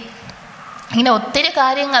വേണ്ടി, ഇങ്ങനെ ഒത്തിരി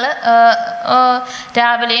കാര്യങ്ങൾ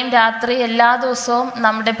രാവിലെയും രാത്രി എല്ലാ ദിവസവും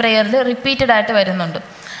നമ്മുടെ പ്രെയറിൽ റിപ്പീറ്റഡ് ആയിട്ട് വരുന്നുണ്ട്.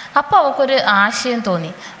 അപ്പോൾ അവൾക്കൊരു ആശയം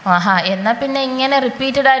തോന്നി, എന്നാൽ പിന്നെ ഇങ്ങനെ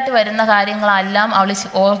റിപ്പീറ്റഡ് ആയിട്ട് വരുന്ന കാര്യങ്ങളെല്ലാം അവൾ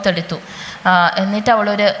ഓർത്തെടുത്തു. എന്നിട്ട്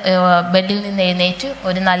അവളൊരു ബെഡിൽ നിന്ന് എഴുന്നേറ്റ്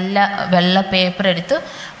ഒരു നല്ല വെള്ള പേപ്പർ എടുത്ത്,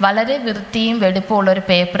 വളരെ വൃത്തിയും വെടുപ്പുള്ളൊരു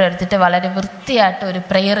പേപ്പർ എടുത്തിട്ട് വളരെ വൃത്തിയായിട്ട് ഒരു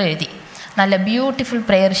പ്രെയർ എഴുതി. നല്ല ബ്യൂട്ടിഫുൾ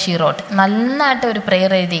പ്രെയർ ഷീ റോട്ട്. നന്നായിട്ട് ഒരു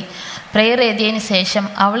പ്രെയർ എഴുതിയതിന് ശേഷം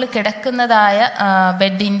അവൾ കിടക്കുന്നതായ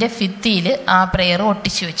ബെഡിൻ്റെ ഭിത്തിയിൽ ആ പ്രെയർ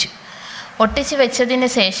ഒട്ടിച്ചു വെച്ചതിന്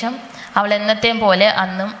ശേഷം അവൾ എന്നത്തെയും പോലെ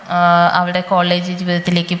അന്നും അവളുടെ കോളേജ്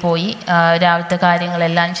ജീവിതത്തിലേക്ക് പോയി. രാവിലത്തെ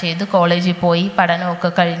കാര്യങ്ങളെല്ലാം ചെയ്തു കോളേജിൽ പോയി, പഠനമൊക്കെ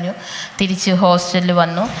കഴിഞ്ഞു, തിരിച്ച് ഹോസ്റ്റലിൽ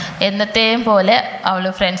വന്നു. എന്നത്തെയും പോലെ അവൾ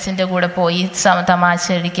ഫ്രണ്ട്സിൻ്റെ കൂടെ പോയി തമാശ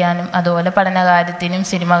അടിക്കാനും അതുപോലെ പഠനകാര്യത്തിനും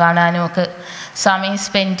സിനിമ കാണാനും ഒക്കെ സമയം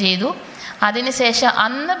സ്പെൻഡ് ചെയ്തു. അതിനുശേഷം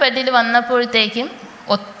അന്ന് ബെഡിൽ വന്നപ്പോഴത്തേക്കും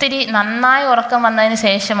ഒത്തിരി നന്നായി ഉറക്കം വന്നതിന്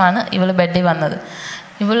ശേഷമാണ് ഇവൾ ബെഡിൽ വന്നത്.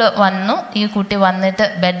 ഈ കുട്ടി വന്നിട്ട്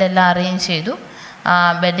ബെഡെല്ലാം അറേഞ്ച് ചെയ്തു,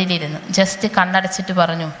 ബെഡിലിരുന്നു. ജസ്റ്റ് കണ്ണടച്ചിട്ട്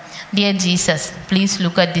പറഞ്ഞു, dear Jesus please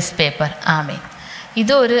look at this paper, ആമേൻ.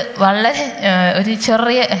 ഇതൊരു വളരെ ഒരു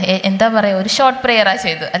ചെറിയ എന്താ പറയുക, ഒരു ഷോർട്ട് പ്രെയറാണ്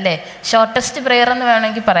ചെയ്തു, അല്ലേ? ഷോർട്ടസ്റ്റ് പ്രെയർ എന്ന്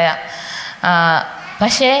വേണമെങ്കിൽ പറയാം.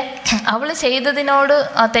 പക്ഷേ അവൾ ചെയ്തതിനോട്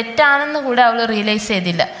തെറ്റാണെന്ന് കൂടെ അവൾ റിയലൈസ്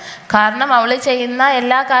ചെയ്തില്ല. കാരണം അവൾ ചെയ്യുന്ന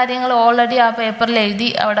എല്ലാ കാര്യങ്ങളും ഓൾറെഡി ആ പേപ്പറിൽ എഴുതി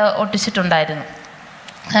അവിടെ ഒട്ടിച്ചിട്ടുണ്ടായിരുന്നു.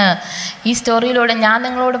 ഈ സ്റ്റോറിയിലൂടെ ഞാൻ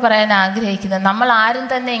നിങ്ങളോട് പറയാൻ ആഗ്രഹിക്കുന്നത്, നമ്മൾ ആരും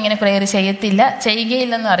തന്നെ ഇങ്ങനെ പ്രെയർ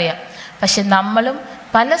ചെയ്യുകയില്ലെന്നും അറിയാം. പക്ഷെ നമ്മളും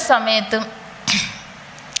പല സമയത്തും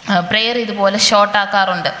പ്രെയർ ഇതുപോലെ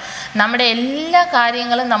ഷോർട്ടാക്കാറുണ്ട്. നമ്മുടെ എല്ലാ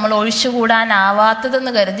കാര്യങ്ങളും നമ്മൾ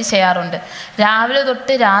ഒഴിച്ചുകൂടാനാവാത്തതെന്ന് കരുതി ചെയ്യാറുണ്ട്. രാവിലെ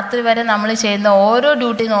തൊട്ട് രാത്രി വരെ നമ്മൾ ചെയ്യുന്ന ഓരോ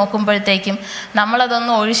ഡ്യൂട്ടി നോക്കുമ്പോഴത്തേക്കും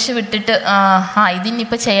നമ്മളതൊന്ന് ഒഴിച്ചു വിട്ടിട്ട്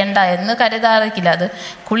ഇതിനിപ്പോൾ ചെയ്യണ്ട എന്ന് കരുതാറില്ല. അത്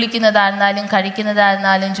കുളിക്കുന്നതായിരുന്നാലും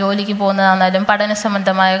കഴിക്കുന്നതായിരുന്നാലും ജോലിക്ക് പോകുന്നതായിരുന്നാലും പഠന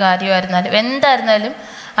സംബന്ധമായ കാര്യമായിരുന്നാലും എന്തായിരുന്നാലും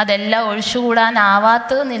അതെല്ലാം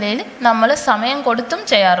ഒഴിച്ചുകൂടാനാവാത്ത നിലയിൽ നമ്മൾ സമയം കൊടുത്തും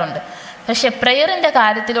ചെയ്യാറുണ്ട്. പക്ഷെ പ്രെയറിൻ്റെ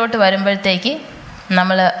കാര്യത്തിലോട്ട് വരുമ്പോഴത്തേക്ക്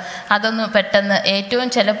നമ്മൾ അതൊന്ന് പെട്ടെന്ന്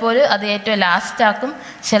ചിലപ്പോൾ അത് ഏറ്റവും ലാസ്റ്റാക്കും,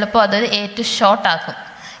 ചിലപ്പോൾ അത് ഏറ്റവും ഷോർട്ടാക്കും.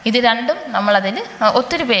 ഇത് രണ്ടും നമ്മളതിൽ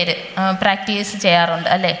ഒത്തിരി പേര് പ്രാക്ടീസ് ചെയ്യാറുണ്ട്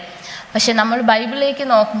അല്ലേ. പക്ഷെ നമ്മൾ ബൈബിളിലേക്ക്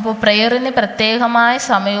നോക്കുമ്പോൾ പ്രെയറിന് പ്രത്യേകമായ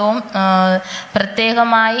സമയവും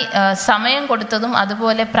പ്രത്യേകമായി സമയം കൊടുത്തതും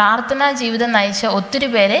അതുപോലെ പ്രാർത്ഥനാ ജീവിതം നയിച്ച ഒത്തിരി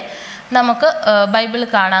പേരെ നമുക്ക് ബൈബിളിൽ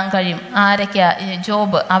കാണാൻ കഴിയും. ആരൊക്കെയാ?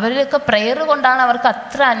 ജോബ്. അവരൊക്കെ പ്രെയർ കൊണ്ടാണ് അവർക്ക്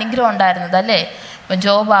അത്ര അനുഗ്രഹം ഉണ്ടായിരുന്നത് അല്ലേ.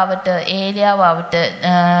 ജോബ് ആവട്ടെ, ഏലിയാവാവട്ടെ,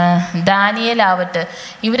 ദാനിയേലാവട്ടെ,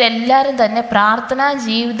 ഇവരെല്ലാവരും തന്നെ പ്രാർത്ഥനാ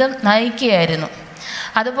ജീവിതം നയിക്കുകയായിരുന്നു.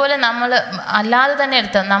 അതുപോലെ നമ്മൾ അല്ലാതെ തന്നെ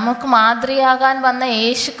നമുക്ക് മാതൃകയാകാൻ വന്ന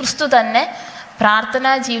യേശു ക്രിസ്തു തന്നെ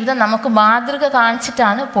പ്രാർത്ഥനാ ജീവിതം നമുക്ക് മാതൃക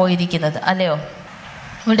കാണിച്ചിട്ടാണ് പോയിരിക്കുന്നത് അല്ലയോ.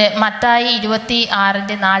 ഇവിടെ മത്തായി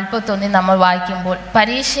 26:41 നമ്മൾ വായിക്കുമ്പോൾ,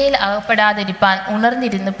 പരീക്ഷയിൽ അകപ്പെടാതിരിപ്പാൻ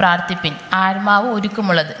ഉണർന്നിരുന്ന് പ്രാർത്ഥിപ്പിൻ, ആത്മാവ്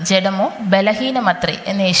ഒരുക്കമുള്ളത്, ജഡമോ ബലഹീനമത്രേ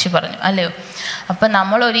എന്ന് യേശു പറഞ്ഞു അല്ലയോ. അപ്പം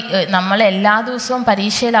നമ്മൾ എല്ലാ ദിവസവും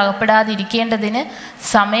പരീക്ഷയിൽ അകപ്പെടാതിരിക്കേണ്ടതിന്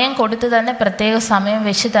സമയം കൊടുത്ത് തന്നെ പ്രത്യേക സമയം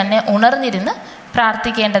വെച്ച് തന്നെ ഉണർന്നിരുന്ന്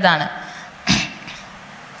പ്രാർത്ഥിക്കേണ്ടതാണ്.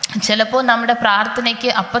 ചിലപ്പോൾ നമ്മുടെ പ്രാർത്ഥനയ്ക്ക്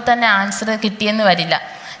അപ്പം തന്നെ ആൻസർ കിട്ടിയെന്ന് വരില്ല.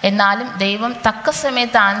 എന്നാലും ദൈവം തക്ക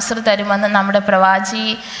സമയത്ത് ആൻസർ തരുമെന്ന് നമ്മുടെ പ്രവാചി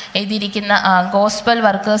എഴുതിയിരിക്കുന്ന ഗോസ്പൽ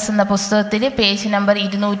വർക്കേഴ്സ് എന്ന പുസ്തകത്തിൽ പേജ് നമ്പർ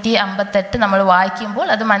 258 നമ്മൾ വായിക്കുമ്പോൾ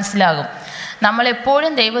അത് മനസ്സിലാകും.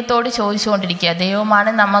 നമ്മളെപ്പോഴും ദൈവത്തോട് ചോദിച്ചുകൊണ്ടിരിക്കുക.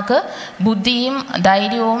 ദൈവമാണ് നമുക്ക് ബുദ്ധിയും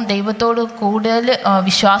ധൈര്യവും ദൈവത്തോട് കൂടുതൽ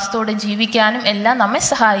വിശ്വാസത്തോടെ ജീവിക്കാനും എല്ലാം നമ്മെ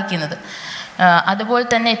സഹായിക്കുന്നത്. അതുപോലെ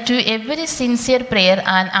തന്നെ to every sincere prayer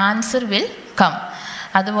and answer will come.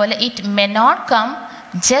 അതുപോലെ it may not come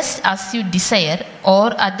just as you desire or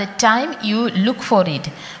at the time you look for it,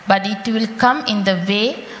 but it will come in the way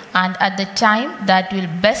and at the time that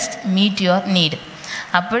will best meet your need.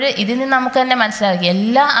 അപ്പോൾ ഇതിൽ നിന്ന് നമുക്ക് തന്നെ മനസ്സിലാക്കി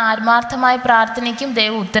എല്ലാ ആത്മാർത്ഥമായ പ്രാർത്ഥനയ്ക്കും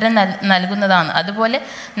ദൈവം ഉത്തരം നൽകുന്നതാണ്. അതുപോലെ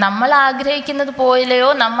നമ്മൾ ആഗ്രഹിക്കുന്നത് പോലെയോ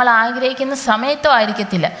നമ്മൾ ആഗ്രഹിക്കുന്ന സമയത്തോ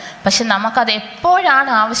ആയിരിക്കത്തില്ല. പക്ഷെ നമുക്കത്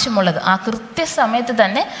എപ്പോഴാണ് ആവശ്യമുള്ളത് ആ കൃത്യസമയത്ത്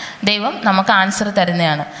തന്നെ ദൈവം നമുക്ക് ആൻസർ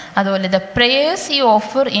തരുന്നതാണ്. അതുപോലെ the prayers U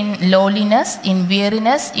offer in ലോലിനെസ്, in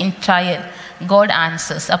വിയറിനെസ്, in trial, God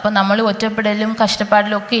answers. അപ്പം നമ്മൾ ഒറ്റപ്പെടലും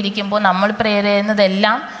കഷ്ടപ്പാടിലും ഒക്കെ ഇരിക്കുമ്പോൾ നമ്മൾ പ്രെയർ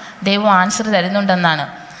ചെയ്യുന്നതെല്ലാം ദൈവം answer തരുന്നുണ്ടെന്നാണ്.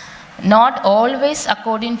 Not always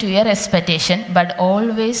according to your expectation but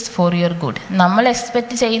always for your good. നമ്മൾ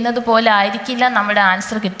എക്സ്പെക്റ്റ് ചെയ്യുന്നത് പോലെ ആയിരിക്കില്ല നമ്മുടെ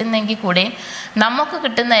ആൻസർ കിട്ടുന്നെങ്കിൽ കൂടെയും നമുക്ക്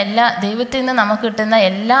കിട്ടുന്ന ദൈവത്തിൽ നിന്ന് നമുക്ക് കിട്ടുന്ന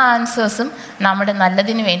എല്ലാ ആൻസേഴ്സും നമ്മുടെ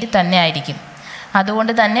നല്ലതിന് വേണ്ടി തന്നെ ആയിരിക്കും.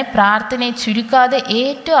 അതുകൊണ്ട് തന്നെ പ്രാർത്ഥനയെ ചുരുക്കാതെ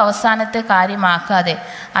ഏറ്റവും അവസാനത്തെ കാര്യമാക്കാതെ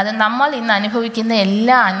അത് നമ്മൾ ഇന്ന് അനുഭവിക്കുന്ന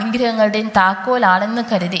എല്ലാ അനുഗ്രഹങ്ങളുടെയും താക്കോലാണെന്ന്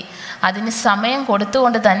കരുതി അതിന് സമയം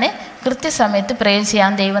കൊടുത്തുകൊണ്ട് തന്നെ കൃത്യസമയത്ത് പ്രേയർ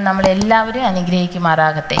ചെയ്യാൻ ദൈവം നമ്മളെല്ലാവരും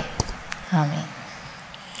അനുഗ്രഹിക്കുമാറാകട്ടെ. ആമേൻ.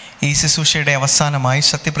 ഈ ശുശ്രൂഷയുടെ അവസാനമായി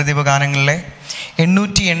സത്യപ്രദീപ ഗാനങ്ങളിലെ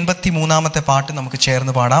 883 പാട്ട് നമുക്ക്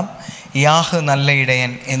ചേർന്ന് പാടാം. യാഹ് നല്ല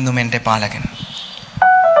ഇടയൻ എന്നും എൻ്റെ പാലകൻ.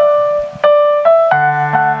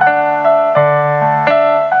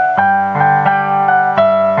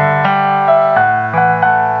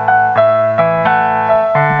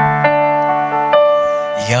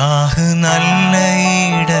 യാഹ് നല്ല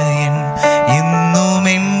ഇടയൻ എന്നും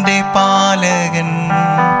എൻ്റെ പാലകൻ,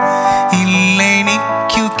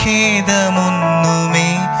 ഇല്ലെനിക്കു ഖേദമൊന്നുമേ.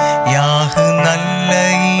 യാഹ് നല്ല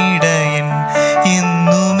ഇടയൻ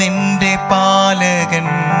എന്നും എൻ്റെ പാലകൻ,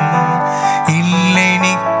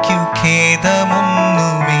 ഇല്ലെനിക്കു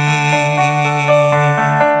ഖേദമൊന്നുമേ.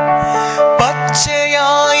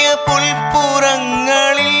 പച്ചയായ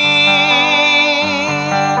പുൽപ്പുറങ്ങളിൽ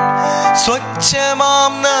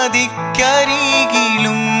സ്വച്ഛമാം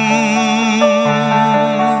നദിക്കരികിലും,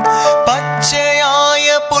 പച്ചയായ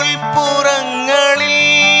പുൽപ്പുറങ്ങളിൽ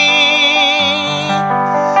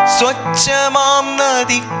സ്വച്ഛമാം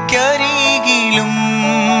നദിക്കരികിലും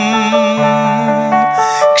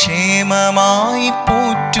ക്ഷേമമായി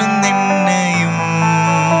പോറ്റുന്നെന്നെയും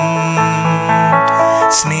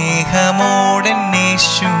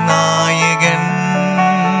സ്നേഹമോടെന്നേശുനായകൻ.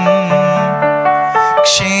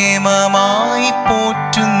 ക്ഷേമമായി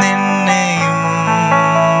പോറ്റുന്നെന്നെയും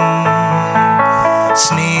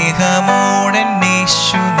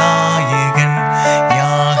സ്നേഹമോടെന്നേശുനായകൻ.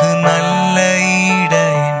 യാഹ്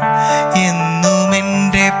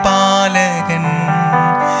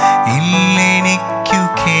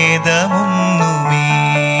ഖേദമൊന്നുമേ.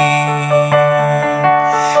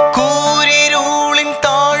 കൂരിരുളിൻ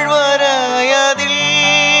താഴ്വരയതിൽ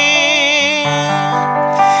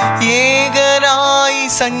ഏകനായി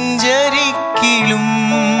സഞ്ചരിക്കിലും,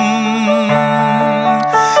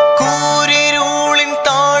 കൂരിരുളിൻ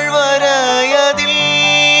താഴ്വരയതിൽ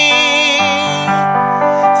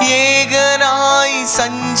ഏകനായി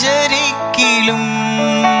സഞ്ചരിക്കിലും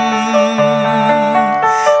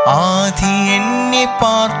ആദി എന്നെ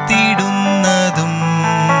പാർത്തിടുന്നതും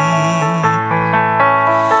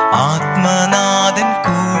ആത്മനാഥൻ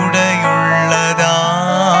കൂടെയുള്ളതാ.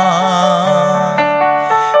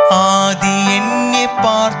 ആദി എന്നെ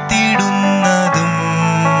പാർത്തിടുന്നതും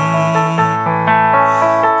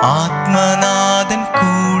ആത്മനാഥൻ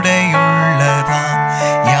കൂടെയുള്ളതാ.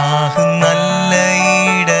 യാഹ് നല്ല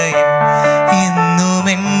ഇടയൻ, എന്നും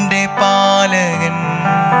എൻ്റെ പാലകൻ,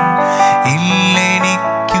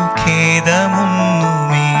 ഇല്ലെനിക്കു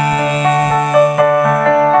ഖേദമൊന്നുമേ.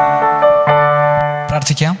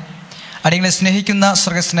 പ്രാർത്ഥിക്കാം. അടിയങ്ങളെ സ്നേഹിക്കുന്ന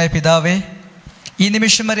സ്വർഗസ്നായ പിതാവേ, ഈ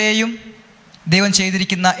നിമിഷം വരെയും ദൈവം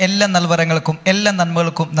ചെയ്തിരിക്കുന്ന എല്ലാ നൽവരങ്ങൾക്കും എല്ലാ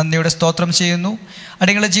നന്മകൾക്കും നന്ദിയോടെ സ്തോത്രം ചെയ്യുന്നു.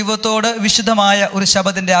 അടിയങ്ങളുടെ ജീവിതത്തോട് വിശുദ്ധമായ ഒരു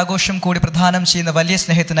ശബദിൻ്റെ ആഘോഷം കൂടി പ്രദാനം ചെയ്യുന്ന വലിയ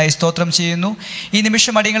സ്നേഹത്തിനായി സ്തോത്രം ചെയ്യുന്നു. ഈ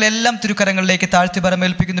നിമിഷം അടിയങ്ങളെല്ലാം തിരുക്കരങ്ങളിലേക്ക് താഴ്ത്തി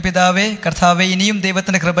പരമേൽപ്പിക്കുന്നു. പിതാവേ, കർത്താവെ, ഇനിയും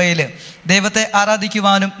ദൈവത്തിൻ്റെ കൃപയിൽ ദൈവത്തെ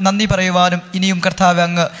ആരാധിക്കുവാനും നന്ദി പറയുവാനും ഇനിയും കർത്താവ്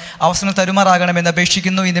അങ്ങ് അവസരം തരുമാറാകണമെന്ന്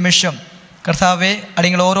അപേക്ഷിക്കുന്നു. ഈ നിമിഷം കർത്താവെ,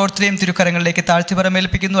 അടിയങ്ങൾ ഓരോരുത്തരെയും തിരുക്കരങ്ങളിലേക്ക് താഴ്ത്തി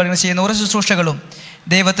പരമേൽപ്പിക്കുന്നു. അടിയങ്ങൾ ചെയ്യുന്ന ഓരോ ശുശ്രൂഷകളും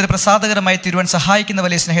ദൈവത്തിന് പ്രസാദകരമായി തീരുവാൻ സഹായിക്കുന്ന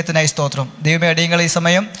വലിയ സ്നേഹത്തിനായി സ്തോത്രം. ദൈവമേ, അടിയങ്ങൾ ഈ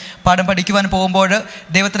സമയം പാഠം പഠിക്കുവാൻ പോകുമ്പോൾ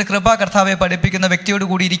ദൈവത്തിൻ്റെ കൃപ കർത്താവെ പഠിപ്പിക്കുന്ന വ്യക്തിയോട്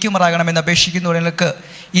കൂടി ഇരിക്കുമാറാകണമെന്ന് അപേക്ഷിക്കുന്നു. അടിയങ്ങൾക്ക്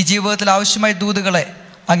ഈ ജീവിതത്തിൽ ആവശ്യമായ ദൂതുകളെ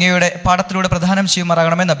അങ്ങയുടെ പാഠത്തിലൂടെ പ്രദാനം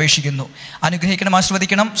ചെയ്യുമാറാകണമെന്ന് അപേക്ഷിക്കുന്നു. അനുഗ്രഹിക്കണം,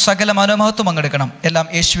 ആശീർവദിക്കണം, സകല മനോമഹത്വം പങ്കെടുക്കണം. എല്ലാം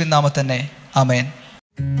യേശുവിൻ നാമത്തിൽ തന്നെ. ആമേൻ.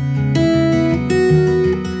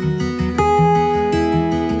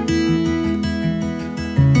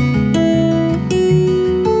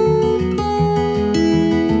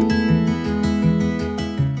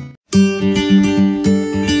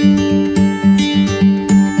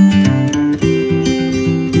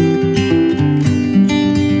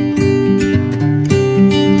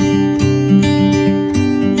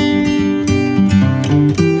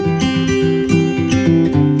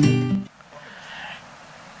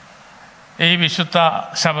 ഈ വിശുദ്ധ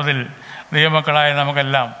ശബദിൽ ദൈവമക്കളായ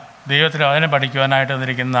നമുക്കെല്ലാം ദൈവത്തിന് വചനം പഠിക്കുവാനായിട്ട്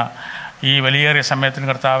വന്നിരിക്കുന്ന ഈ വലിയേറിയ സമയത്തിന്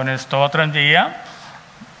കർത്താവിനെ സ്തോത്രം ചെയ്യാം.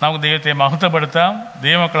 നമുക്ക് ദൈവത്തെ മഹത്വപ്പെടുത്താം.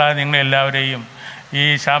 ദൈവമക്കളായ നിങ്ങളെല്ലാവരെയും ഈ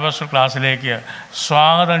ശാബത്ത് ക്ലാസ്സിലേക്ക്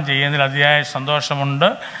സ്വാഗതം ചെയ്യുന്നതിൽ അതിയായ സന്തോഷമുണ്ട്.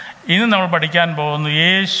 ഇന്ന് നമ്മൾ പഠിക്കാൻ പോകുന്നു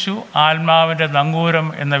യേശു ആത്മാവിൻ്റെ നങ്കൂരം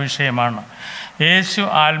എന്ന വിഷയമാണ്. യേശു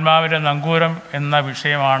ആത്മാവിൻ്റെ നങ്കൂരം എന്ന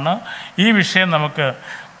വിഷയമാണ്. ഈ വിഷയം നമുക്ക്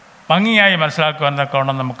ഭംഗിയായി മനസ്സിലാക്കുവാൻ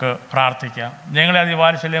തക്കവണ്ണം നമുക്ക് പ്രാർത്ഥിക്കാം. ഞങ്ങളെ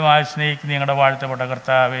അതിവാത്സല്യമായി സ്നേഹിക്കുന്ന ഞങ്ങളുടെ വാഴ്ത്തപ്പെട്ട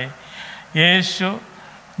കർത്താവേ,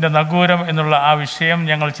 യേശുവിൻ്റെ നങ്കൂരം എന്നുള്ള ആ വിഷയം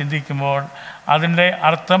ഞങ്ങൾ ചിന്തിക്കുമ്പോൾ അതിൻ്റെ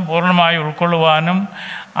അർത്ഥം പൂർണ്ണമായി ഉൾക്കൊള്ളുവാനും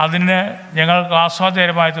അതിന് ഞങ്ങൾക്ക്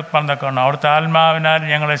ആസ്വാദ്യകരമായി തീർപ്പാൻ തക്കവണ്ണം അവിടുത്തെ ആത്മാവിനാൽ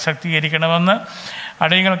ഞങ്ങളെ ശക്തീകരിക്കണമെന്ന്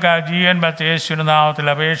അടിയങ്ങൾക്ക് ജീവൻ ബത്ത യേശുവിൻ്റെ നാമത്തിൽ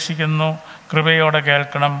അപേക്ഷിക്കുന്നു. കൃപയോടെ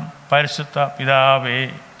കേൾക്കണം പരിശുദ്ധ പിതാവേ.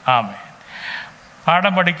 ആമേൻ.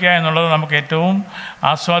 പാഠം പഠിക്കുക എന്നുള്ളത് നമുക്ക് ഏറ്റവും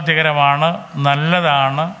ആസ്വാദ്യകരമാണ്,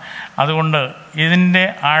 നല്ലതാണ്. അതുകൊണ്ട് ഇതിൻ്റെ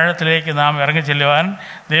ആഴത്തിലേക്ക് നാം ഇറങ്ങിച്ചെല്ലുവാൻ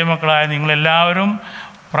ദൈവമക്കളായ നിങ്ങളെല്ലാവരും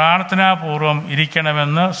പ്രാർത്ഥനാപൂർവം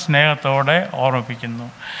ഇരിക്കണമെന്ന് സ്നേഹത്തോടെ ഓർമ്മിപ്പിക്കുന്നു.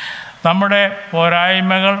 നമ്മുടെ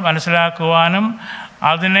പോരായ്മകൾ മനസ്സിലാക്കുവാനും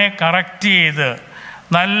അതിനെ കറക്റ്റ് ചെയ്ത്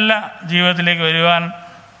നല്ല ജീവിതത്തിലേക്ക് വരുവാൻ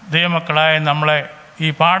ദൈവമക്കളായ നമ്മളെ ഈ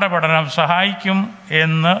പാഠപഠനം സഹായിക്കും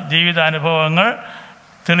എന്ന് ജീവിതാനുഭവങ്ങൾ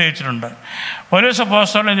തെളിയിച്ചിട്ടുണ്ട്. പൗലോസ്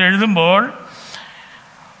അപ്പോസ്തലൻ ഇത് എഴുതുമ്പോൾ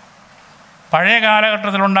പഴയ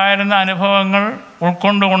കാലഘട്ടത്തിലുണ്ടായിരുന്ന അനുഭവങ്ങൾ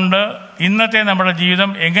ഉൾക്കൊണ്ടുകൊണ്ട് ഇന്നത്തെ നമ്മുടെ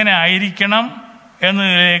ജീവിതം എങ്ങനെ ആയിരിക്കണം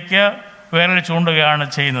എന്നതിലേക്ക് വിരൽ ചൂണ്ടുകയാണ്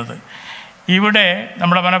ചെയ്യുന്നത്. ഇവിടെ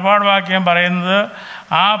നമ്മുടെ മനഃപ്പാഠവാക്യം പറയുന്നത്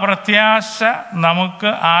ആ പ്രത്യാശ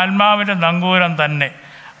നമുക്ക് ആത്മാവിൻ്റെ നങ്കൂരം തന്നെ,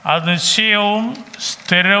 അത് നിശ്ചയവും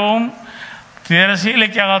സ്ഥിരവും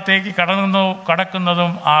തിരശീലയ്ക്കകത്തേക്ക്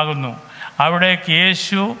കടക്കുന്നതും ആകുന്നു. അവിടേക്ക്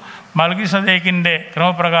യേശു മൽക്കീസദേക്കിൻ്റെ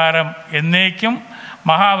ക്രമപ്രകാരം എന്നേക്കും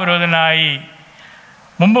മഹാപുരോഹിതനായി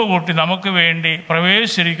മുമ്പ് കൂട്ടി നമുക്ക് വേണ്ടി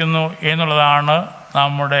പ്രവേശിച്ചിരിക്കുന്നു എന്നുള്ളതാണ്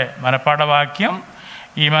നമ്മുടെ മനഃപ്പാഠവാക്യം.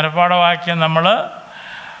 ഈ മനഃപ്പാഠവാക്യം നമ്മൾ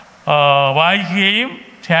വായിക്കുകയും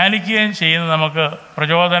ധ്യാനിക്കുകയും ചെയ്യുന്നത് നമുക്ക്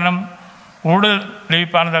പ്രചോദനം കൂടുതൽ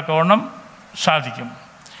ലഭിക്കാൻ തക്കവണ്ണം സാധിക്കും.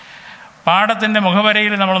 പാഠത്തിൻ്റെ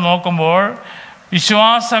മുഖവരയിൽ നമ്മൾ നോക്കുമ്പോൾ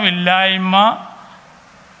വിശ്വാസമില്ലായ്മ,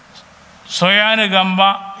 സ്വയാനുകമ്പ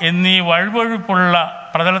എന്നീ വഴുവഴുപ്പുള്ള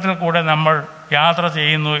പ്രതലത്തിൽ കൂടെ നമ്മൾ യാത്ര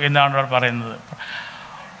ചെയ്യുന്നു എന്നാണ് അവർ പറയുന്നത്.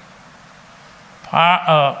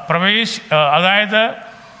 അതായത്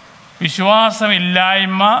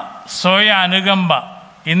വിശ്വാസമില്ലായ്മ, സ്വയം അനുകമ്പ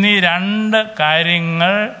എന്നീ രണ്ട്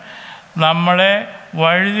കാര്യങ്ങൾ നമ്മളെ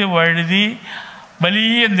വഴുതി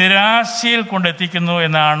വലിയ നിരാശയിൽ കൊണ്ടെത്തിക്കുന്നു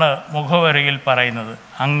എന്നാണ് മുഖവരയിൽ പറയുന്നത്.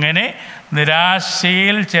 അങ്ങനെ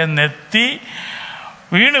നിരാശയിൽ ചെന്നെത്തി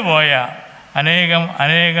വീണുപോയ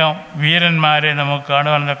അനേകം വീരന്മാരെ നമുക്ക്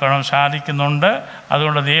കാണാൻ സാധിക്കുന്നുണ്ട്.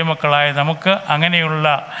 അതുകൊണ്ട് ദൈവമക്കളായ നമുക്ക് അങ്ങനെയുള്ള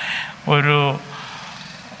ഒരു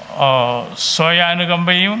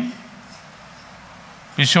സ്വയാനുകമ്പയും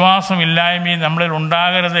വിശ്വാസമില്ലായ്മയും നമ്മളിൽ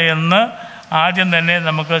ഉണ്ടാകരുത് എന്ന് ആദ്യം തന്നെ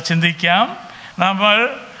നമുക്ക് ചിന്തിക്കാം. നമ്മൾ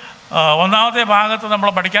ഒന്നാമത്തെ ഭാഗത്ത് നമ്മൾ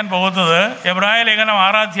പഠിക്കാൻ പോകുന്നത് എബ്രായ ലേഖനം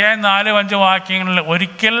 6-4-5 വാക്യങ്ങളിൽ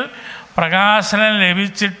ഒരിക്കൽ പ്രകാശനം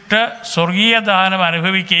ലഭിച്ചിട്ട് സ്വർഗീയ ദാനം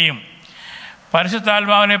അനുഭവിക്കുകയും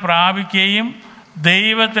പരിശുദ്ധാത്മാവിനെ പ്രാപിക്കുകയും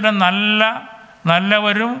ദൈവത്തിന്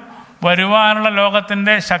നല്ലവരും വരുവാനുള്ള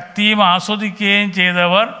ലോകത്തിൻ്റെ ശക്തിയും ആസ്വദിക്കുകയും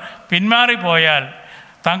ചെയ്തവർ പിന്മാറിപ്പോയാൽ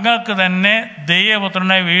തങ്ങൾക്ക് തന്നെ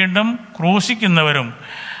ദൈവപുത്രനെ വീണ്ടും ക്രൂശിക്കുന്നവരും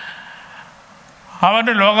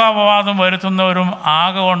അവൻ്റെ ലോകാപവാദം വരുത്തുന്നവരും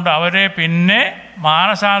ആകൊണ്ട് അവരെ പിന്നെ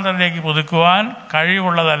മാനസാന്തരത്തിലേക്ക് പുതുക്കുവാൻ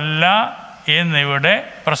കഴിവുള്ളതല്ല എന്നിവിടെ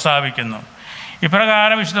പ്രസ്താവിക്കുന്നു.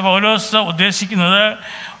 ഇപ്രകാരം വിശുദ്ധ പൗലോസ് ഉദ്ദേശിക്കുന്നത്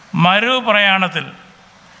മരുപ്രയാണത്തിൽ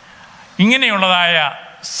ഇങ്ങനെയുള്ളതായ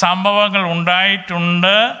സംഭവങ്ങൾ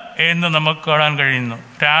ഉണ്ടായിട്ടുണ്ട് എന്ന് നമുക്ക് കാണാൻ കഴിയുന്നു.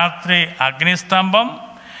 രാത്രി അഗ്നിസ്തംഭം,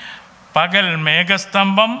 പകൽ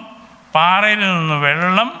മേഘസ്തംഭം, പാറയിൽ നിന്ന്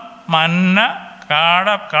വെള്ളം, മന്ന,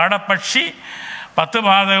 കാടപ്പക്ഷി, 10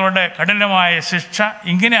 ബാധകളുടെ കഠിനമായ ശിക്ഷ,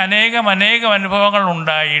 ഇങ്ങനെ അനേകം അനുഭവങ്ങൾ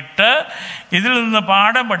ഉണ്ടായിട്ട് ഇതിൽ നിന്ന്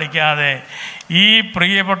പാഠം പഠിക്കാതെ ഈ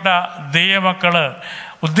പ്രിയപ്പെട്ട ദൈവമക്കൾ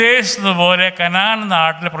ഉദ്ദേശിച്ചതുപോലെ കനാൻ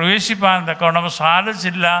നാട്ടിൽ പ്രവേശിപ്പാൻ തക്കവണ്ണം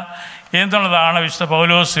സാധിച്ചില്ല എന്നുള്ളതാണ് വിശുദ്ധ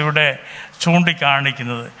പൗലോസ് ഇവിടെ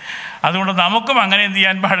ചൂണ്ടിക്കാണിക്കുന്നത്. അതുകൊണ്ട് നമുക്കും അങ്ങനെ എന്ത്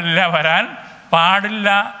ചെയ്യാൻ വരാൻ പാടില്ല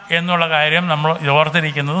എന്നുള്ള കാര്യം നമ്മൾ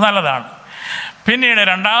ഓർത്തിരിക്കുന്നത് നല്ലതാണ്. പിന്നീട്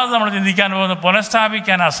രണ്ടാമത് നമ്മൾ ചിന്തിക്കാൻ പോകുന്നത്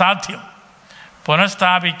പുനഃസ്ഥാപിക്കാൻ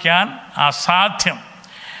അസാധ്യം.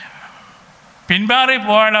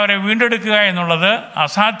 പിന്മാറിപ്പോയാൽ അവരെ വീണ്ടെടുക്കുക എന്നുള്ളത്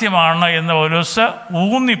അസാധ്യമാണ് എന്ന് പൗലോസ്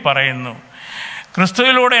ഊന്നി പറയുന്നു.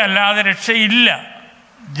 ക്രിസ്തുവിലൂടെ അല്ലാതെ രക്ഷയില്ല.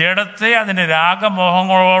 ജഡത്തെ അതിൻ്റെ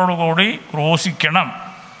രാഗമോഹങ്ങളോടുകൂടി ക്രൂശിക്കണം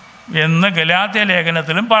എന്ന് ഗലാത്യ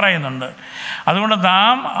ലേഖനത്തിലും പറയുന്നുണ്ട്. അതുകൊണ്ട്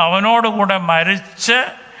നാം അവനോടുകൂടെ മരിച്ച്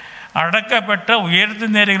അടക്കപ്പെട്ട്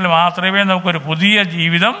ഉയർത്തുന്നേരെങ്കിൽ മാത്രമേ നമുക്കൊരു പുതിയ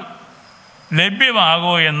ജീവിതം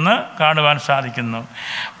ലഭ്യമാകൂ എന്ന് കാണുവാൻ സാധിക്കുന്നു.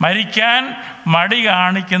 മരിക്കാൻ മടി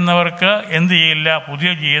കാണിക്കുന്നവർക്ക് എന്ത് ചെയ്യില്ല? പുതിയ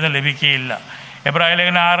ജീവിതം ലഭിക്കുകയില്ല. എബ്രായ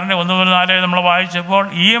ലേഖനം 6:1-4 നമ്മൾ വായിച്ചപ്പോൾ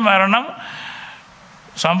ഈ മരണം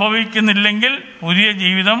സംഭവിക്കുന്നില്ലെങ്കിൽ പുതിയ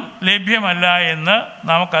ജീവിതം ലഭ്യമല്ല എന്ന്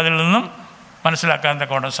നമുക്കതിൽ നിന്നും മനസ്സിലാക്കാൻ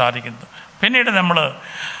തക്കവണ്ണം സാധിക്കുന്നു. പിന്നീട് നമ്മൾ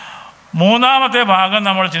മൂന്നാമത്തെ ഭാഗം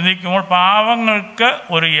നമ്മൾ ചിന്തിക്കുമ്പോൾ പാവങ്ങൾക്ക്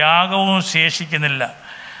ഒരു യാഗവും ശേഷിക്കുന്നില്ല.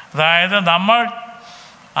 അതായത് നമ്മൾ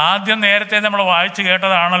നേരത്തെ നമ്മൾ വായിച്ച്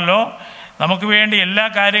കേട്ടതാണല്ലോ, നമുക്ക് വേണ്ടി എല്ലാ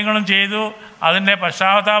കാര്യങ്ങളും ചെയ്തു, അതിൻ്റെ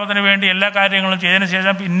പശ്ചാത്താപത്തിന് വേണ്ടി എല്ലാ കാര്യങ്ങളും ചെയ്തതിന്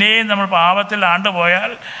ശേഷം പിന്നെയും നമ്മൾ പാപത്തിൽ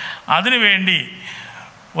ആണ്ടുപോയാൽ അതിനു വേണ്ടി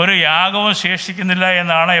ഒരു യാഗവും ശേഷിക്കുന്നില്ല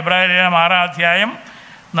എന്നാണ് എബ്രായ ലേഖനം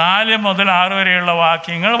 6-4 വരെയുള്ള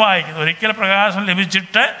വാക്യങ്ങൾ വായിക്കുന്നത്. ഒരിക്കൽ പ്രകാശം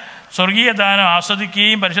ലഭിച്ചിട്ട് സ്വർഗീയ ദാനം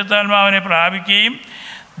ആസ്വദിക്കുകയും പരിശുദ്ധാത്മാവിനെ പ്രാപിക്കുകയും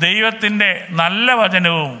ദൈവത്തിൻ്റെ നല്ല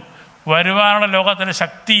വചനവും വരുവാനുള്ള ലോകത്തിൻ്റെ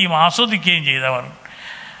ശക്തിയും ആസ്വദിക്കുകയും ചെയ്തവർ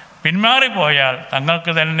പിന്മാറിപ്പോയാൽ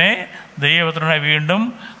തങ്ങൾക്ക് തന്നെ ദൈവപുത്രനെ വീണ്ടും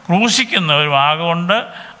ക്രൂശിക്കുന്നവരും ആകൊണ്ട്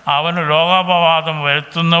അവന് ലോകാപവാദം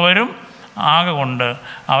വരുത്തുന്നവരും ആകൊണ്ട്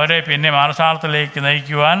അവരെ പിന്നെ മാനസാന്തരത്തിലേക്ക്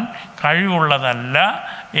നയിക്കുവാൻ കഴിവുള്ളതല്ല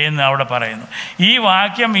എന്ന് അവിടെ പറയുന്നു. ഈ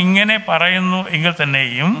വാക്യം ഇങ്ങനെ പറയുന്നു എങ്കിൽ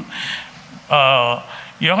തന്നെയും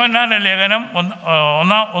യോഹന്നാൻ്റെ ലേഖനം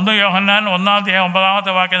 1 യോഹന്നാൻ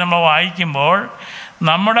 1-9 വാക്യം നമ്മൾ വായിക്കുമ്പോൾ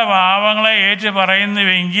നമ്മുടെ പാപങ്ങളെ ഏറ്റു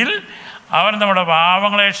പറയുന്നുവെങ്കിൽ അവൻ നമ്മുടെ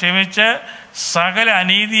പാപങ്ങളെ ക്ഷമിച്ച് സകല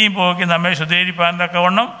അനീതിയും പോക്കി നമ്മെ ശുദ്ധീകരിപ്പാൻ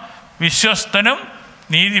തക്കവണ്ണം വിശ്വസ്തനും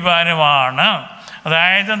നീതിമാനുമാണ്.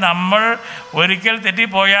 അതായത് നമ്മൾ ഒരിക്കൽ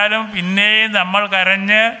തെറ്റിപ്പോയാലും പിന്നെയും നമ്മൾ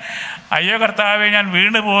കരഞ്ഞ് അയ്യോ കർത്താവേ ഞാൻ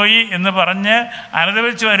വീണുപോയി എന്ന് പറഞ്ഞ്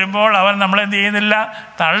അനുദപിച്ച് വരുമ്പോൾ അവൻ നമ്മളെന്ത് ചെയ്യുന്നില്ല?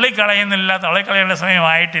 തള്ളിക്കളയേണ്ട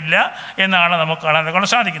സമയമായിട്ടില്ല എന്നാണ് നമുക്ക് കാണാൻ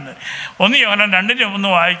സാധിക്കുന്നത്. 1 യോഹന്നാൻ 2:1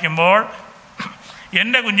 വായിക്കുമ്പോൾ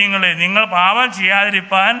എൻ്റെ കുഞ്ഞുങ്ങളെ, നിങ്ങൾ പാപം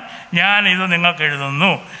ചെയ്യാതിരിപ്പാൻ ഞാൻ ഇത് നിങ്ങൾക്ക്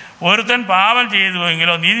എഴുതുന്നു. ഒരുത്തൻ പാപം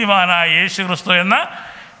ചെയ്തുവെങ്കിലോ നീതിമാനായ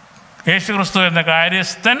യേശുക്രിസ്തു എന്ന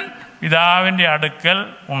കാര്യസ്ഥൻ പിതാവിൻ്റെ അടുക്കൽ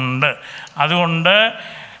ഉണ്ട്. അതുകൊണ്ട്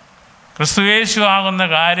ക്രിസ്തുയേശു ആകുന്ന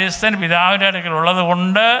കാര്യസ്ഥൻ പിതാവിൻ്റെ അടുക്കൽ ഉള്ളത്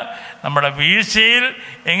കൊണ്ട് നമ്മുടെ വീഴ്ചയിൽ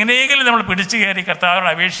എങ്ങനെയെങ്കിലും നമ്മൾ പിടിച്ചു കയറി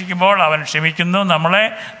കർത്താവിനോട് അപേക്ഷിക്കുമ്പോൾ അവൻ ക്ഷമിക്കുന്നു, നമ്മളെ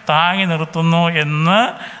താങ്ങി നിർത്തുന്നു എന്ന്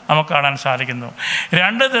നമുക്ക് കാണാൻ സാധിക്കുന്നു.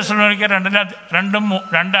 2 തെസ്സലോനിക്കർ 2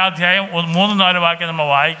 3-4 വാക്യം നമ്മൾ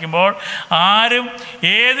വായിക്കുമ്പോൾ, ആരും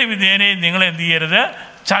ഏത് വിധേനയും നിങ്ങളെ എന്ത് ചെയ്യരുത്,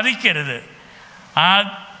 ചതിക്കരുത്.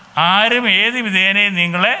 ആരും ഏത് വിധേനയും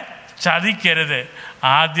നിങ്ങളെ ചതിക്കരുത്.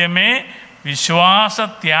 ആദ്യമേ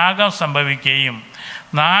വിശ്വാസത്യാഗം സംഭവിക്കുകയും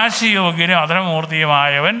നാശയോഗ്യനും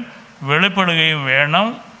അധർമ്മമൂർത്തിയുമായവൻ വെളിപ്പെടുകയും വേണം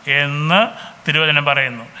എന്ന് തിരുവചനം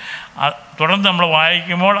പറയുന്നു. തുടർന്ന് നമ്മൾ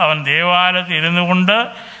വായിക്കുമ്പോൾ, അവൻ ദേവാലയത്തിൽ ഇരുന്നു കൊണ്ട്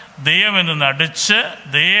ദൈവമെന്ന് നടിച്ച്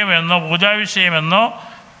ദൈവമെന്നോ പൂജാവിഷയമെന്നോ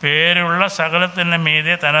പേരുള്ള സകലത്തിൻ്റെ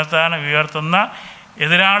മീതെ തന്നെത്താൻ ഉയർത്തുന്ന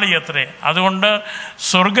എതിരാളി അത്രേ. അതുകൊണ്ട്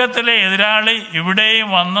സ്വർഗത്തിലെ എതിരാളി ഇവിടെയും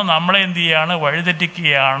വന്ന് നമ്മളെ എന്ത് ചെയ്യുകയാണ്,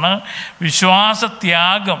 വഴിതെറ്റിക്കുകയാണ്.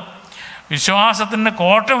 വിശ്വാസത്യാഗം, വിശ്വാസത്തിൻ്റെ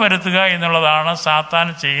കോട്ടം വരുത്തുക എന്നുള്ളതാണ് സാത്താൻ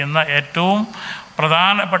ചെയ്യുന്ന ഏറ്റവും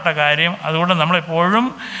പ്രധാനപ്പെട്ട കാര്യം. അതുകൊണ്ട് നമ്മളെപ്പോഴും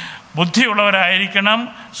ബുദ്ധിയുള്ളവരായിരിക്കണം,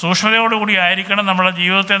 സൂക്ഷ്മതയോടുകൂടി ആയിരിക്കണം നമ്മുടെ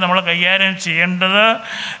ജീവിതത്തെ നമ്മൾ കൈകാര്യം ചെയ്യേണ്ടത്.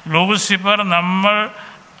 ലൂസിഫർ നമ്മൾ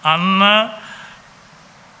അന്ന്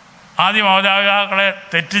ആദ്യ മാതാപിതാക്കളെ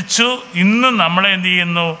തെറ്റിച്ചു, ഇന്നും നമ്മളെ എന്ത്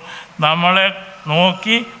ചെയ്യുന്നു, നമ്മളെ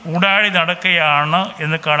നോക്കി ഊടാടി നടക്കുകയാണ്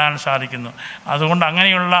എന്ന് കാണാൻ സാധിക്കുന്നു. അതുകൊണ്ട്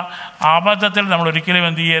അങ്ങനെയുള്ള അബദ്ധത്തിൽ നമ്മൾ ഒരിക്കലും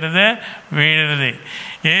എന്ത് ചെയ്യരുത്, വീഴരുത്.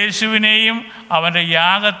 യേശുവിനെയും അവൻ്റെ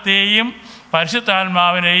യാഗത്തെയും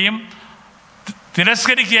പരിശുദ്ധാത്മാവിനെയും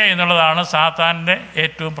തിരസ്കരിക്കുക എന്നുള്ളതാണ് സാത്താൻ്റെ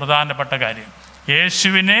ഏറ്റവും പ്രധാനപ്പെട്ട കാര്യം.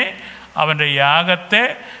 യേശുവിനെ, അവൻ്റെ യാഗത്തെ,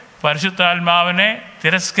 പരിശുദ്ധാത്മാവിനെ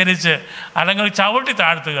തിരസ്കരിച്ച് അല്ലെങ്കിൽ ചവിട്ടി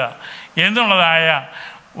താഴ്ത്തുക എന്നുള്ളതായ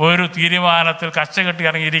ഒരു തീരുമാനത്തിൽ കച്ചകെട്ടി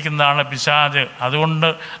ഇറങ്ങിയിരിക്കുന്നതാണ് പിശാച്. അതുകൊണ്ട്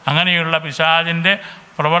അങ്ങനെയുള്ള പിശാചിൻ്റെ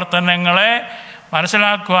പ്രവർത്തനങ്ങളെ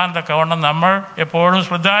മനസ്സിലാക്കുവാൻ തക്കവണ്ണം നമ്മൾ എപ്പോഴും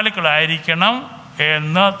ശ്രദ്ധാലുക്കളായിരിക്കണം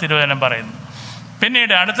എന്ന് തിരുവചനം പറയുന്നു.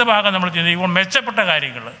 പിന്നീട് അടുത്ത ഭാഗം നമ്മൾ ചിന്തിക്കുമ്പോൾ മെച്ചപ്പെട്ട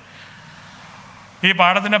കാര്യങ്ങൾ. ഈ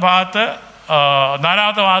പാഠത്തിൻ്റെ ഭാഗത്ത്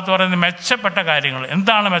 4ാമത്തെ ഭാഗത്ത് പറയുന്നത് മെച്ചപ്പെട്ട കാര്യങ്ങൾ.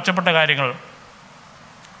 എന്താണ് മെച്ചപ്പെട്ട കാര്യങ്ങൾ?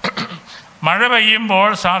 മഴ പെയ്യുമ്പോൾ,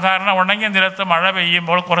 സാധാരണ ഉണങ്ങിയ നിലത്ത് മഴ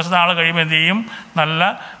പെയ്യുമ്പോൾ കുറച്ച് നാൾ കഴിയുമ്പോൾ എന്ത് ചെയ്യും, നല്ല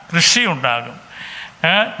കൃഷി ഉണ്ടാകും.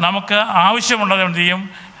 നമുക്ക് ആവശ്യമുള്ളത് എന്ത് ചെയ്യും,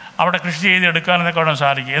 അവിടെ കൃഷി ചെയ്തെടുക്കാനെന്നൊക്കെ അവിടെ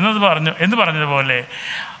സാധിക്കും എന്ന് പറഞ്ഞതുപോലെ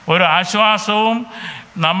ഒരു ആശ്വാസവും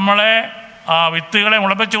നമ്മളെ വിത്തുകളെ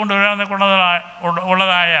മുളപ്പിച്ചു കൊണ്ടുവരാനൊക്കെ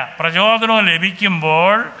ഉള്ളതായ പ്രചോദനവും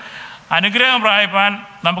ലഭിക്കുമ്പോൾ അനുഗ്രഹം പ്രാപിപ്പാൻ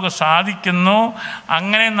നമുക്ക് സാധിക്കുന്നു.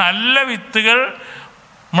 അങ്ങനെ നല്ല വിത്തുകൾ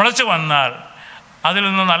മുളച്ചു വന്നാൽ അതിൽ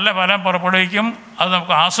നിന്ന് നല്ല ഫലം പുറപ്പെടുവിക്കും. അത്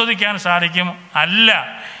നമുക്ക് ആസ്വദിക്കാൻ സാധിക്കും. അല്ല,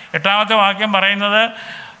 8ാമത്തെ വാക്യം പറയുന്നത്,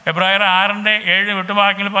 എബ്രായർ 6:7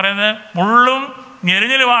 വാക്യങ്ങൾ പറയുന്നത്, മുള്ളും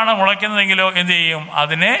ഞെരിഞ്ഞിലുമാണ് മുളയ്ക്കുന്നതെങ്കിലോ എന്ത് ചെയ്യും,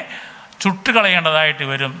 അതിനെ ചുട്ടുകളയേണ്ടതായിട്ട്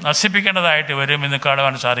വരും, നശിപ്പിക്കേണ്ടതായിട്ട് വരും എന്ന്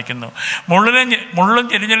കാണുവാൻ സാധിക്കുന്നു. മുള്ളും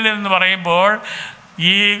ഞെരിഞ്ഞിലും എന്ന് പറയുമ്പോൾ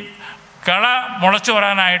ഈ കള മുളച്ചു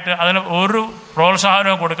വരാനായിട്ട് അതിന് ഒരു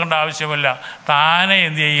പ്രോത്സാഹനവും കൊടുക്കേണ്ട ആവശ്യമില്ല, താനെ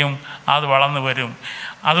എന്ത് ചെയ്യും, അത് വളർന്നു വരും.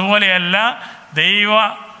 അതുപോലെയല്ല, ദൈവ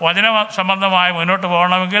വചന സംബന്ധമായി മുന്നോട്ട്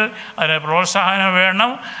പോകണമെങ്കിൽ അതിന് പ്രോത്സാഹനം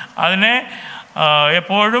വേണം. അതിനെ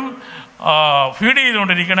എപ്പോഴും ഫീഡ്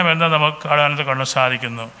ചെയ്തുകൊണ്ടിരിക്കണമെന്ന് നമുക്ക് കാണാൻ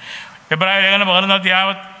സാധിക്കുന്നു. എബ്രായ ലേഖനം 11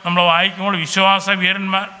 അധ്യായം നമ്മൾ വായിക്കുമ്പോൾ വിശ്വാസ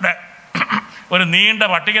വീരന്മാരുടെ ഒരു നീണ്ട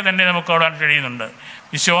പട്ടിക തന്നെ നമുക്ക് കാണാൻ കഴിയുന്നുണ്ട്.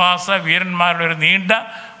 വിശ്വാസ വീരന്മാരുടെ ഒരു നീണ്ട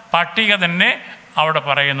പട്ടിക തന്നെ അവിടെ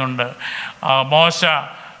പറയുന്നുണ്ട്. മോശ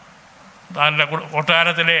തൻ്റെ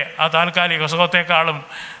കൊട്ടാരത്തിലെ ആ താൽക്കാലിക സുഖത്തെക്കാളും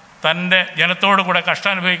തൻ്റെ ജനത്തോടു കൂടെ കഷ്ടം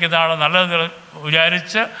അനുഭവിക്കുന്ന ആൾ നല്ലത്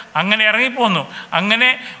വിചാരിച്ച് അങ്ങനെ ഇറങ്ങിപ്പോന്നു. അങ്ങനെ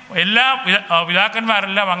എല്ലാ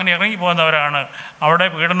പിതാക്കന്മാരെല്ലാം അങ്ങനെ ഇറങ്ങിപ്പോകുന്നവരാണ്. അവിടെ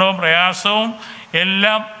പീഡനവും പ്രയാസവും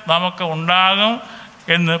എല്ലാം നമുക്ക് ഉണ്ടാകും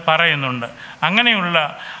എന്ന് പറയുന്നുണ്ട്. അങ്ങനെയുള്ള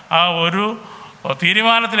ആ ഒരു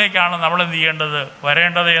തീരുമാനത്തിലേക്കാണ് നമ്മൾ എന്ത് ചെയ്യേണ്ടത്,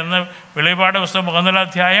 വരേണ്ടത് എന്ന് വെളിപാട് പുസ്തകം 11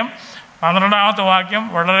 അധ്യായം 12ാമത്തെ വാക്യം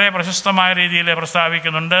വളരെ പ്രശസ്തമായ രീതിയിൽ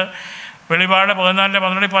പ്രസ്താവിക്കുന്നുണ്ട്. വെളിപാട്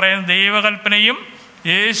 14:12 പറയുന്ന ദൈവകൽപ്പനയും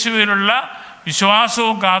യേശുവിലുള്ള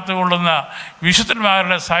വിശ്വാസവും കാത്തുകൊള്ളുന്ന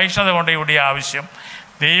വിശുദ്ധന്മാരുടെ സഹിഷ്ണുത കൊണ്ട് ഇവിടെ ആവശ്യം.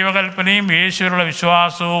 ദൈവകൽപ്പനയും യേശുവിലുള്ള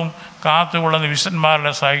വിശ്വാസവും കാത്തുകൊള്ളുന്ന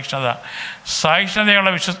വിശുദ്ധന്മാരുടെ സഹിഷ്ണുതയുള്ള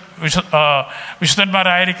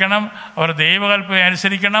വിശുദ്ധന്മാരായിരിക്കണം. അവർ ദൈവകൽപ്പന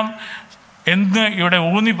അനുസരിക്കണം എന്ന് ഇവിടെ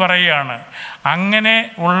ഊന്നി പറയുകയാണ്. അങ്ങനെ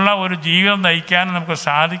ഉള്ള ഒരു ജീവിതം നയിക്കാൻ നമുക്ക്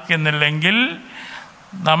സാധിക്കുന്നില്ലെങ്കിൽ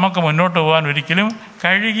നമുക്ക് മുന്നോട്ട് പോകാൻ ഒരിക്കലും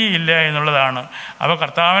കഴിയുകയില്ല എന്നുള്ളതാണ്. അപ്പോൾ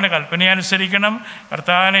കർത്താവിൻ്റെ കൽപ്പനയനുസരിക്കണം,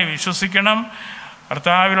 കർത്താവിനെ വിശ്വസിക്കണം,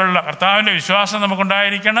 കർത്താവിൻ്റെ വിശ്വാസം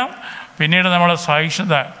നമുക്കുണ്ടായിരിക്കണം. പിന്നീട് നമ്മൾ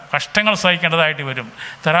സഹിഷ്ണുത, കഷ്ടങ്ങൾ സഹിക്കേണ്ടതായിട്ട് വരും.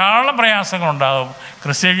 ധാരാളം പ്രയാസങ്ങളുണ്ടാകും.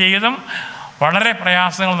 ക്രിസ്ത്യ ജീവിതം വളരെ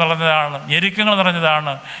പ്രയാസങ്ങൾ നിറഞ്ഞതാണ്, ഞെരുക്കങ്ങൾ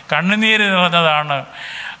നിറഞ്ഞതാണ്, കണ്ണുനീര് നിറഞ്ഞതാണ്.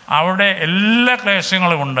 അവിടെ എല്ലാ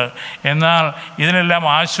ക്ലേശങ്ങളുമുണ്ട്. എന്നാൽ ഇതിനെല്ലാം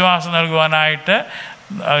ആശ്വാസം നൽകുവാനായിട്ട്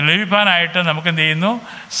ലഭിക്കാനായിട്ട് നമുക്ക് എന്ത് ചെയ്യുന്നു?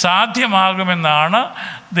 സാധ്യമാകുമെന്നാണ്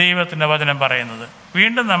ദൈവത്തിൻ്റെ വചനം പറയുന്നത്.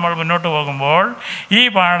 വീണ്ടും നമ്മൾ മുന്നോട്ട് പോകുമ്പോൾ ഈ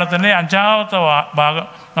പാഠത്തിൻ്റെ 5ാമത്തെ ഭാഗം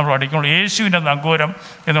നമ്മൾ പഠിക്കുമ്പോൾ യേശുവിൻ്റെ നങ്കൂരം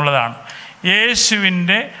എന്നുള്ളതാണ്.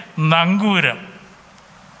 യേശുവിൻ്റെ നങ്കൂരം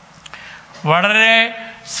വളരെ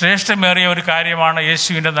ശ്രേഷ്ഠമേറിയ ഒരു കാര്യമാണ്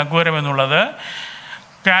യേശുവിൻ്റെ നങ്കൂരം എന്നുള്ളത്.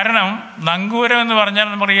 കാരണം നങ്കൂരം എന്ന് പറഞ്ഞാൽ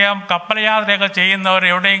നമുക്കറിയാം, കപ്പൽ യാത്രയൊക്കെ ചെയ്യുന്നവർ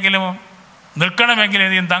എവിടെയെങ്കിലും നിൽക്കണമെങ്കിൽ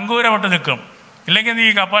എന്ത് ചെയ്യും? നങ്കൂരമിട്ട് നിൽക്കും. ഇല്ലെങ്കിൽ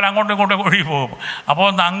ഈ കപ്പൽ അങ്ങോട്ടും ഇങ്ങോട്ടും ഒഴുകി പോകും. അപ്പോൾ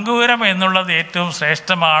നങ്കൂരം എന്നുള്ളത് ഏറ്റവും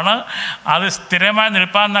ശ്രേഷ്ഠമാണ്. അത് സ്ഥിരമായി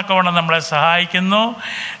നിൽപ്പാന്നൊക്കെ വേണം നമ്മളെ സഹായിക്കുന്നു.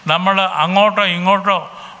 നമ്മൾ അങ്ങോട്ടോ ഇങ്ങോട്ടോ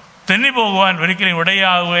തെന്നിപ്പോകുവാൻ ഒരിക്കലും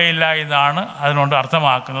ഇടയാവുകയില്ല എന്നാണ് അതിനോട്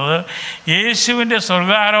അർത്ഥമാക്കുന്നത്. യേശുവിൻ്റെ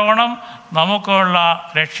സ്വർഗാരോഹണം നമുക്കുള്ള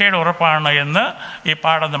രക്ഷയുടെ ഉറപ്പാണ് എന്ന് ഈ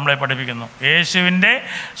പാഠം നമ്മളെ പഠിപ്പിക്കുന്നു. യേശുവിൻ്റെ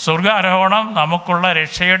സ്വർഗാരോഹണം നമുക്കുള്ള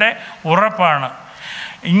രക്ഷയുടെ ഉറപ്പാണ്.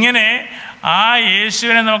 ഇങ്ങനെ ആ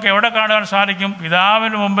യേശുവിനെ നമുക്ക് എവിടെ കാണുവാൻ സാധിക്കും?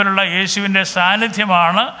 പിതാവിന് മുമ്പിലുള്ള യേശുവിൻ്റെ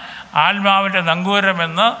സാന്നിധ്യമാണ് ആത്മാവിൻ്റെ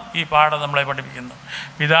നങ്കൂരമെന്ന് ഈ പാഠം നമ്മളെ പഠിപ്പിക്കുന്നു.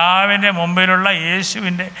 പിതാവിൻ്റെ മുമ്പിലുള്ള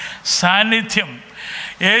യേശുവിൻ്റെ സാന്നിധ്യം,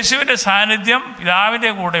 യേശുവിൻ്റെ സാന്നിധ്യം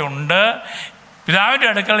പിതാവിൻ്റെ കൂടെ ഉണ്ട്, പിതാവിൻ്റെ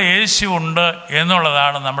അടുക്കൽ യേശു ഉണ്ട്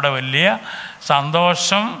എന്നുള്ളതാണ് നമ്മുടെ വലിയ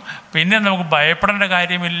സന്തോഷം. പിന്നെ നമുക്ക് ഭയപ്പെടേണ്ട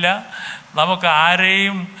കാര്യമില്ല. നമുക്ക്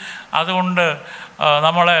ആരെയും അതുകൊണ്ട്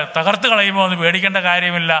നമ്മളെ തകർത്ത് കളയുമ്പോൾ ഒന്നും പേടിക്കേണ്ട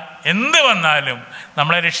കാര്യമില്ല. എന്ത് വന്നാലും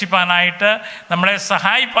നമ്മളെ രക്ഷിപ്പാനായിട്ട്, നമ്മളെ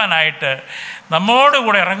സഹായിപ്പാനായിട്ട്,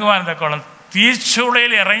 നമ്മോടുകൂടെ ഇറങ്ങുവാനൊക്കെ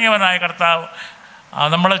തീച്ചൂളയിൽ ഇറങ്ങിയവനായ കർത്താവ്,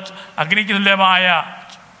 നമ്മൾ അഗ്നിക്ക് തുല്യമായ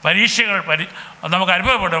പരീക്ഷകൾ നമുക്ക്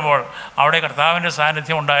അനുഭവപ്പെടുമ്പോൾ അവിടെ കർത്താവിൻ്റെ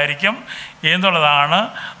സാന്നിധ്യം ഉണ്ടായിരിക്കും എന്നുള്ളതാണ്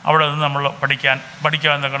അവിടെ നിന്ന് നമ്മൾ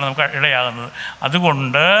പഠിക്കാമെന്നൊക്കെ നമുക്ക് ഇടയാകുന്നത്.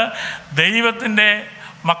 അതുകൊണ്ട് ദൈവത്തിൻ്റെ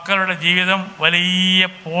മക്കളുടെ ജീവിതം വലിയ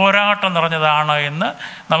പോരാട്ടം നിറഞ്ഞതാണ് എന്ന്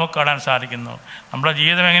നമുക്ക് കാണാൻ സാധിക്കുന്നു. നമ്മുടെ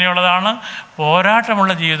ജീവിതം എങ്ങനെയുള്ളതാണ്?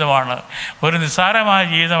 പോരാട്ടമുള്ള ജീവിതമാണ്, ഒരു നിസ്സാരമായ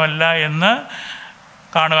ജീവിതമല്ല എന്ന്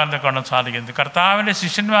കാണുവാനൊക്കെ കാണാൻ സാധിക്കുന്നത്. കർത്താവിൻ്റെ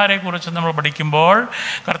ശിഷ്യന്മാരെ കുറിച്ച് നമ്മൾ പഠിക്കുമ്പോൾ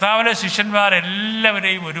കർത്താവിൻ്റെ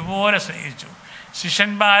ശിഷ്യന്മാരെല്ലാവരെയും ഒരുപോലെ സ്നേഹിച്ചു.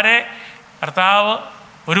 ശിഷ്യന്മാരെ കർത്താവ്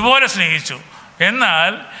ഒരുപോലെ സ്നേഹിച്ചു.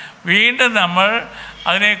 എന്നാൽ വീണ്ടും നമ്മൾ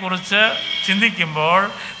അതിനെക്കുറിച്ച് ചിന്തിക്കുമ്പോൾ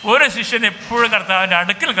ഒരു ശിഷ്യൻ എപ്പോഴും കർത്താവിൻ്റെ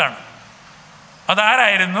അടുക്കൽ കാണും.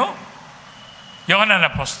 അതാരായിരുന്നു? യോഹന്നാൻ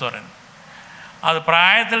അപ്പോസ്തലൻ. അത്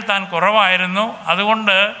പ്രായത്തിൽ താൻ കുറവായിരുന്നു.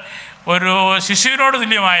 അതുകൊണ്ട് ഒരു ശിശുവിനോട്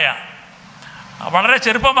തുല്യമായ വളരെ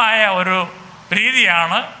ചെറുപ്പമായ ഒരു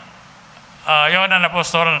രീതിയാണ് യോഹന്നാൻ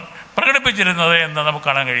അപ്പോസ്തലൻ പ്രകടിപ്പിച്ചിരുന്നത് എന്ന് നമുക്ക്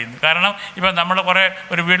കാണാൻ കഴിയുന്നു. കാരണം ഇപ്പം നമ്മൾ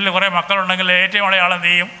ഒരു വീട്ടിൽ കുറേ മക്കളുണ്ടെങ്കിൽ ഏറ്റവും ഇളയ ആളെന്ത്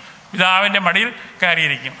ചെയ്യും? പിതാവിൻ്റെ മടിയിൽ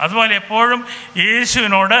കയറിയിരിക്കും. അതുപോലെ എപ്പോഴും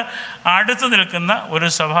യേശുവിനോട് അടുത്ത് നിൽക്കുന്ന ഒരു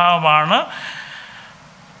സ്വഭാവമാണ്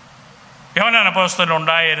യോഹന്നാൻ അപ്പോസ്തലൻ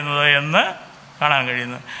ഉണ്ടായിരുന്നത് എന്ന് കാണാൻ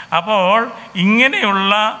കഴിയുന്നു. അപ്പോൾ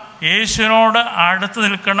ഇങ്ങനെയുള്ള യേശുവിനോട് അടുത്ത്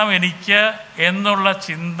നിൽക്കണം എനിക്ക് എന്നുള്ള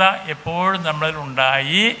ചിന്ത എപ്പോഴും നമ്മളിൽ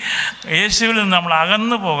ഉണ്ടായി യേശുവിൽ നിന്ന് നമ്മൾ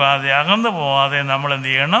അകന്നു പോകാതെ നമ്മൾ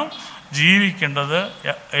എന്ത് ചെയ്യണം? ജീവിക്കേണ്ടത്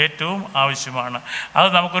ഏറ്റവും ആവശ്യമാണ്. അത്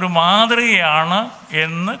നമുക്കൊരു മാതൃകയാണ്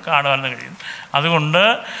എന്ന് കാണുവാൻ കഴിയുന്നു. അതുകൊണ്ട്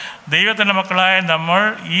ദൈവത്തിൻ്റെ മക്കളായ നമ്മൾ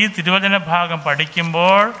ഈ തിരുവചന ഭാഗം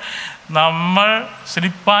പഠിക്കുമ്പോൾ നമ്മൾ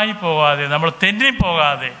സ്ലിപ്പായി പോകാതെ, നമ്മൾ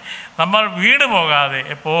തെന്നിപ്പോകാതെ, നമ്മൾ വീണ് പോകാതെ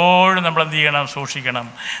എപ്പോഴും നമ്മൾ എന്ത് ചെയ്യണം? സൂക്ഷിക്കണം.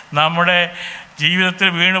 നമ്മുടെ ജീവിതത്തിൽ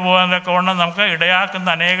വീണു പോകാനൊക്കെ കൊണ്ട് നമുക്ക് ഇടയാക്കുന്ന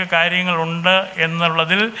അനേക കാര്യങ്ങളുണ്ട്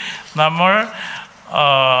എന്നുള്ളതിൽ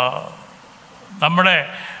നമ്മുടെ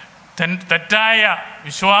തെറ്റായ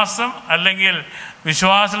വിശ്വാസം അല്ലെങ്കിൽ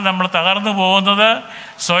വിശ്വാസത്തിൽ നമ്മൾ തകർന്നു പോകുന്നത്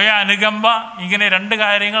സ്വയം അനുകമ്പ, ഇങ്ങനെ രണ്ട്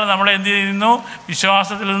കാര്യങ്ങൾ നമ്മളെ എന്ത് ചെയ്യുന്നു?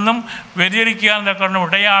 വിശ്വാസത്തിൽ നിന്നും വ്യതിചലിക്കാനൊക്കെ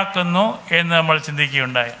ഇടയാക്കുന്നു എന്ന് നമ്മൾ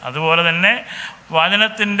ചിന്തിക്കുകയുണ്ടായി. അതുപോലെ തന്നെ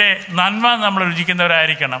വചനത്തിൻ്റെ നന്മ നമ്മൾ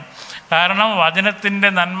രുചിക്കുന്നവരായിരിക്കണം. കാരണം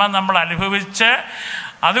വചനത്തിൻ്റെ നന്മ നമ്മൾ അനുഭവിച്ച്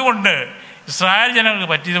അതുകൊണ്ട് ഇസ്രായേൽ ജനങ്ങൾക്ക്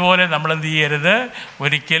പറ്റിയതുപോലെ നമ്മൾ എന്ത് ചെയ്യരുത്?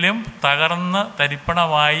 ഒരിക്കലും തകർന്ന്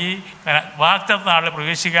തരിപ്പണമായി വാഗ്ദത്ത നാളിൽ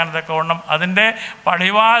പ്രവേശിക്കാനതൊക്കെ വണ്ണം അതിൻ്റെ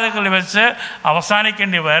പടിവാതിൽകളിൽ വെച്ച്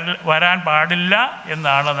അവസാനിക്കേണ്ടി വരാൻ പാടില്ല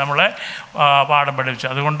എന്നാണ് നമ്മളെ പാഠം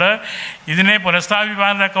പഠിപ്പിച്ചത്. അതുകൊണ്ട് ഇതിനെ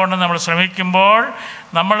പുനഃസ്ഥാപിക്കാനൊക്കെ വണ്ണം നമ്മൾ ശ്രമിക്കുമ്പോൾ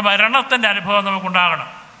നമ്മൾ മരണത്തിൻ്റെ അനുഭവം നമുക്കുണ്ടാകണം.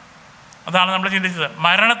 അതാണ് നമ്മൾ ചിന്തിച്ചത്.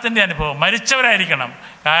 മരണത്തിൻ്റെ അനുഭവം, മരിച്ചവരായിരിക്കണം.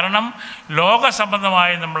 കാരണം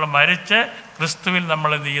ലോകസംബന്ധമായി നമ്മൾ മരിച്ച് ക്രിസ്തുവിൽ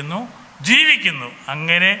നമ്മൾ എന്ത് ചെയ്യുന്നു? ജീവിക്കുന്നു.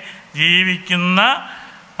 അങ്ങനെ ജീവിക്കുന്ന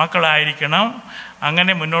മക്കളായിരിക്കണം.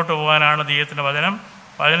 അങ്ങനെ മുന്നോട്ട് പോകാനാണ് ദൈവത്തിൻ്റെ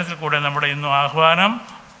വചനത്തിൽ കൂടെ നമ്മുടെ ഇന്നും ആഹ്വാനം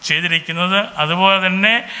ചെയ്തിരിക്കുന്നത്. അതുപോലെ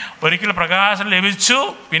തന്നെ ഒരിക്കൽ പ്രകാശം ലഭിച്ചു,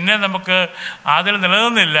 പിന്നെ നമുക്ക് അതിൽ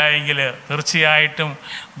നിലനിന്നില്ല എങ്കിൽ തീർച്ചയായിട്ടും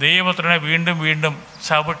ദൈവത്തിനെ വീണ്ടും വീണ്ടും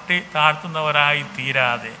ചവിട്ടി താഴ്ത്തുന്നവരായി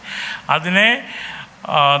തീരാതെ, അതിനെ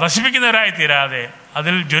നശിപ്പിക്കുന്നവരായി തീരാതെ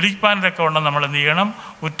അതിൽ ജ്വലിപ്പാനൊക്കെ ഉണ്ടെന്ന് നമ്മൾ എന്ത് ചെയ്യണം,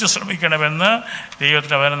 ഉറ്റു ശ്രമിക്കണമെന്ന്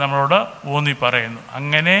ദൈവത്തിൻ്റെ വചനം നമ്മളോട് ഊന്നി പറയുന്നു.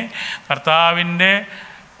 അങ്ങനെ കർത്താവിൻ്റെ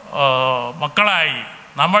മക്കളായി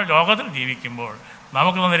നമ്മൾ ലോകത്തിൽ ജീവിക്കുമ്പോൾ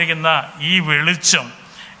നമുക്ക് തന്നിരിക്കുന്ന ഈ വെളിച്ചം,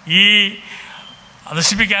 ഈ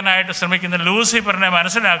നശിപ്പിക്കാനായിട്ട് ശ്രമിക്കുന്ന ലൂസിഫറിനെ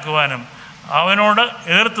മനസ്സിലാക്കുവാനും അവനോട്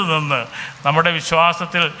എതിർത്ത് നിന്ന് നമ്മുടെ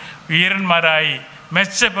വിശ്വാസത്തിൽ വീരന്മാരായി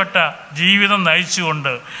മെച്ചപ്പെട്ട ജീവിതം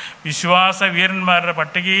നയിച്ചുകൊണ്ട് വിശ്വാസ വീരന്മാരുടെ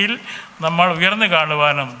പട്ടികയിൽ നമ്മൾ ഉയർന്നു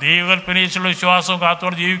കാണുവാനും ദൈവകൽപ്പനയിലുള്ള വിശ്വാസവും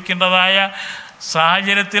കാത്തോടെ ജീവിക്കേണ്ടതായ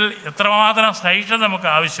സാഹചര്യത്തിൽ എത്രമാത്രം സഹിഷ്ണുത നമുക്ക്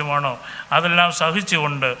ആവശ്യമാണോ അതെല്ലാം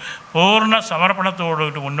സഹിച്ചുകൊണ്ട് പൂർണ്ണ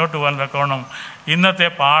സമർപ്പണത്തോടുകൂടി മുന്നോട്ട് പോകാൻ തക്കവണ്ണം ഇന്നത്തെ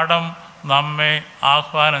പാഠം നമ്മെ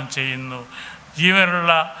ആഹ്വാനം ചെയ്യുന്നു.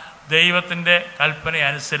 ജീവനുള്ള ദൈവത്തിൻ്റെ കൽപ്പന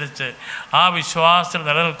അനുസരിച്ച് ആ വിശ്വാസത്തിൽ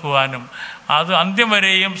നിലനിൽക്കുവാനും അത് അന്ത്യം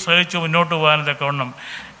വരെയും സഹിച്ച് മുന്നോട്ട് പോകാനും തക്കവണ്ണം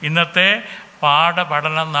ഇന്നത്തെ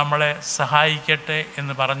പാഠപഠനം നമ്മളെ സഹായിക്കട്ടെ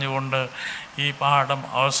എന്ന് പറഞ്ഞുകൊണ്ട് ഈ പാഠം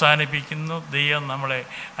അവസാനിപ്പിക്കുന്നു. ദൈവം നമ്മളെ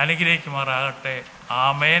അനുഗ്രഹിക്കുമാറാകട്ടെ.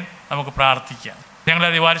 ആമേൻ. നമുക്ക് പ്രാർത്ഥിക്കാം. ഞങ്ങളെ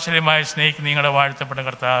അതിവാത്സല്യമായി സ്നേഹിക്കുന്ന നിങ്ങളുടെ വാഴ്ത്തപ്പെട്ട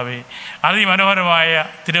കർത്താവേ, അതിമനോഹരമായ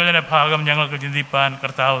തിരുവചന ഭാഗം ഞങ്ങൾക്ക് ചിന്തിപ്പാൻ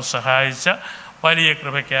കർത്താവ് സഹായിച്ച വലിയ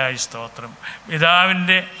കൃപയ്ക്കായി സ്തോത്രം.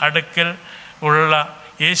 പിതാവിൻ്റെ അടുക്കൽ ഉള്ള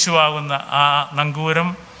യേശുവാകുന്ന ആ നങ്കൂരം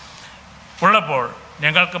ഉള്ളപ്പോൾ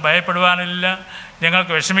ഞങ്ങൾക്ക് ഭയപ്പെടുവാനില്ല,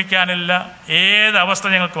 ഞങ്ങൾക്ക് വിഷമിക്കാനില്ല. ഏതവസ്ഥ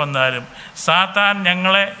ഞങ്ങൾക്ക് വന്നാലും സാത്താൻ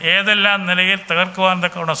ഞങ്ങളെ ഏതെല്ലാം നിലയിൽ തകർക്കുവാൻ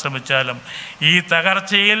തക്കവണ്ണം ശ്രമിച്ചാലും ഈ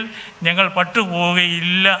തകർച്ചയിൽ ഞങ്ങൾ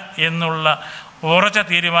പട്ടുപോവുകയില്ല എന്നുള്ള ഉറച്ച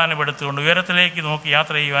തീരുമാനമെടുത്തുകൊണ്ട് ഉയരത്തിലേക്ക് നോക്കി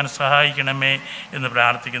യാത്ര ചെയ്യുവാൻ സഹായിക്കണമേ എന്ന്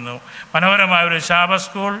പ്രാർത്ഥിക്കുന്നു. മനോഹരമായ ഒരു ശാബത്ത്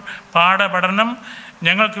സ്കൂൾ പാഠപഠനം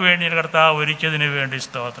ഞങ്ങൾക്ക് വേണ്ടി കർത്താവ് ഒരുക്കിയതിന് വേണ്ടി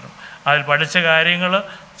സ്തോത്രം. അതിൽ പഠിച്ച കാര്യങ്ങൾ,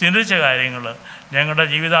 ചിന്തിച്ച കാര്യങ്ങൾ ഞങ്ങളുടെ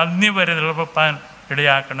ജീവിതം അന്യം വരെ നിലനിർത്താൻ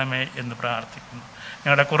ഇടയാക്കണമേ എന്ന് പ്രാർത്ഥിക്കുന്നു.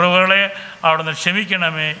 ഞങ്ങളുടെ കുറവുകളെ അവിടുന്ന്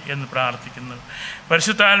ക്ഷമിക്കണമേ എന്ന് പ്രാർത്ഥിക്കുന്നു.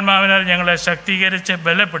 പരിശുദ്ധാത്മാവിനാൽ ഞങ്ങളെ ശക്തീകരിച്ച്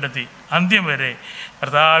ബലപ്പെടുത്തി അന്ത്യം വരെ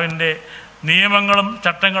കർത്താവിൻ്റെ നിയമങ്ങളും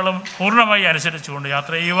ചട്ടങ്ങളും പൂർണ്ണമായി അനുസരിച്ചുകൊണ്ട്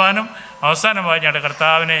യാത്ര ചെയ്യുവാനും അവസാനമായി ഞങ്ങളുടെ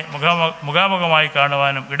കർത്താവിനെ മുഖാമുഖമായി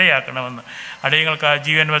കാണുവാനും ഇടയാക്കണമെന്ന് അടിയങ്ങൾക്ക് ആ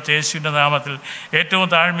ജീവൻ വച്ച യേശുവിൻ്റെ നാമത്തിൽ ഏറ്റവും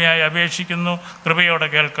താഴ്മയായി അപേക്ഷിക്കുന്നു. കൃപയോടെ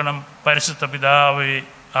കേൾക്കണം പരിശുദ്ധ പിതാവേ.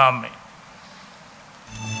 ആമേൻ.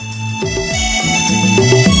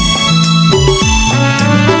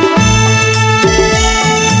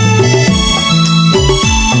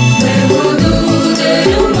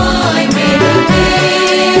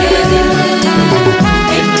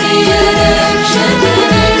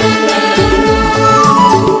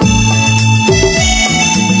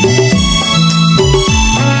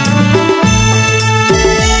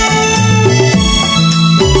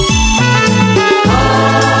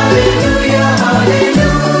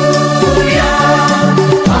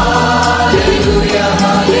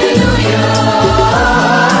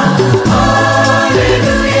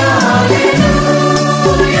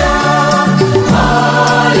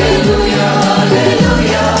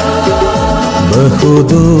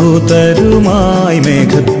 ബഹുദൂതരുമായി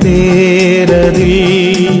മേഘത്തേരതിൽ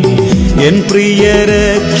എൻ പ്രിയ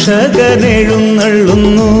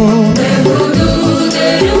രക്ഷകനെഴുന്നള്ളുന്നു.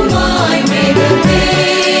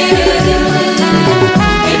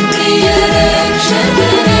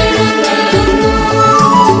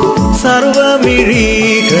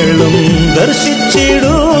 സർവമിഴികളും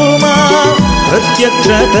ദർശിച്ചിടുമാ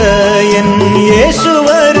പ്രത്യക്ഷതയൻ യേശു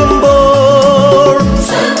വരുമ്പോൾ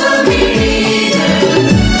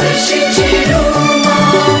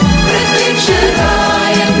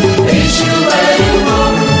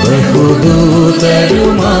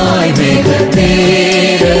ബഹുദൂതരുമായി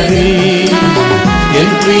മേഘത്തേരതിൽ എൻ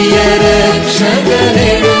പ്രിയ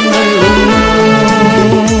രക്ഷകനെഴുന്നള്ളുന്നു.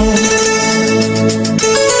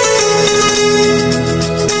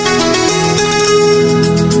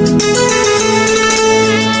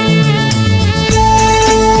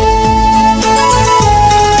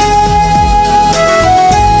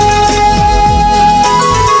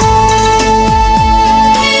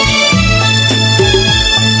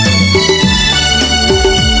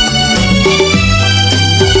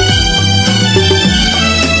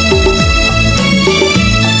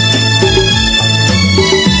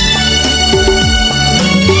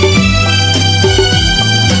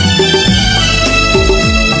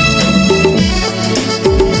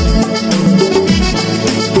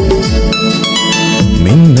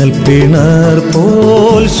 പിണർ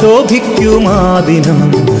പോൽ ശോഭിക്കുമാദിനം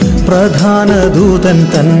പ്രധാന ദൂതൻ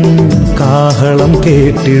തൻ കാഹളം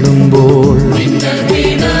കേട്ടിടുമ്പോൾ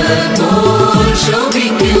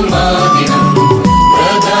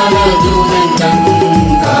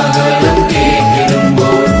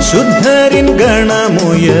ശുദ്ധരിൻ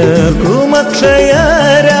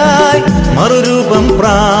ഗണമുയർക്കുമക്ഷയരായി മറുരൂപം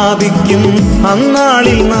പ്രാപിക്കും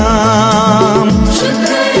അന്നാളിൽ നാം.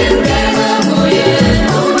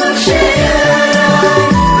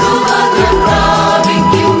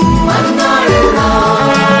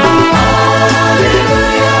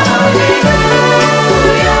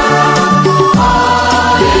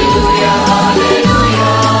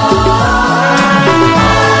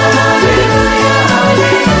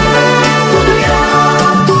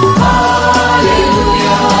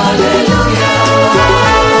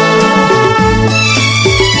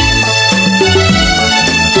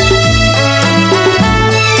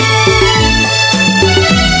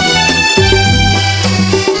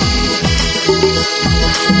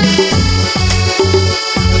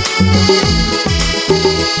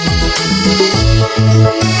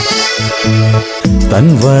 തൻ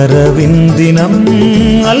വരവിൻ ദിനം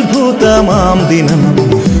അത്ഭുതമാം ദിനം,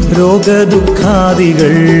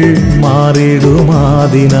 രോഗദുഃഖാദികൾ മാറിടുമാ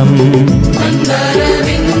ദിനം.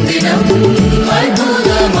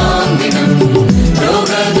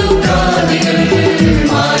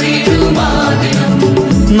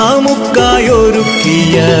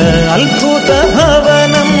 നമുക്കായൊരുക്കിയ അത്ഭുത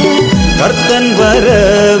ഭവനം, കർത്തൻ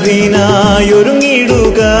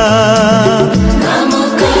വരവിനായൊരുങ്ങിടുക.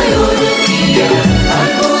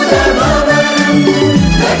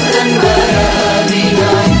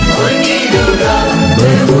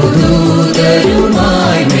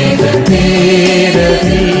 ബഹുദൂതരുമായി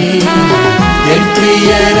മേഘത്തേരതിൽ എൻ പ്രിയ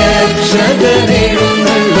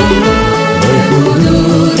രക്ഷകനെഴുന്നള്ളുന്നു.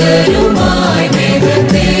 ബഹുദൂതരുമായി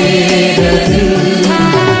മേഘത്തേരതിൽ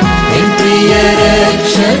എൻ പ്രിയ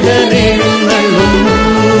രക്ഷകനെഴുന്നള്ളുന്നു.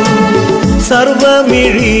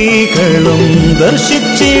 സർവമിഴികളും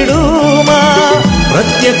ദർശിച്ചിടുമാ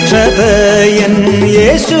പ്രത്യക്ഷതയൻ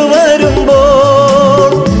യേശു വരുമ്പോൾ.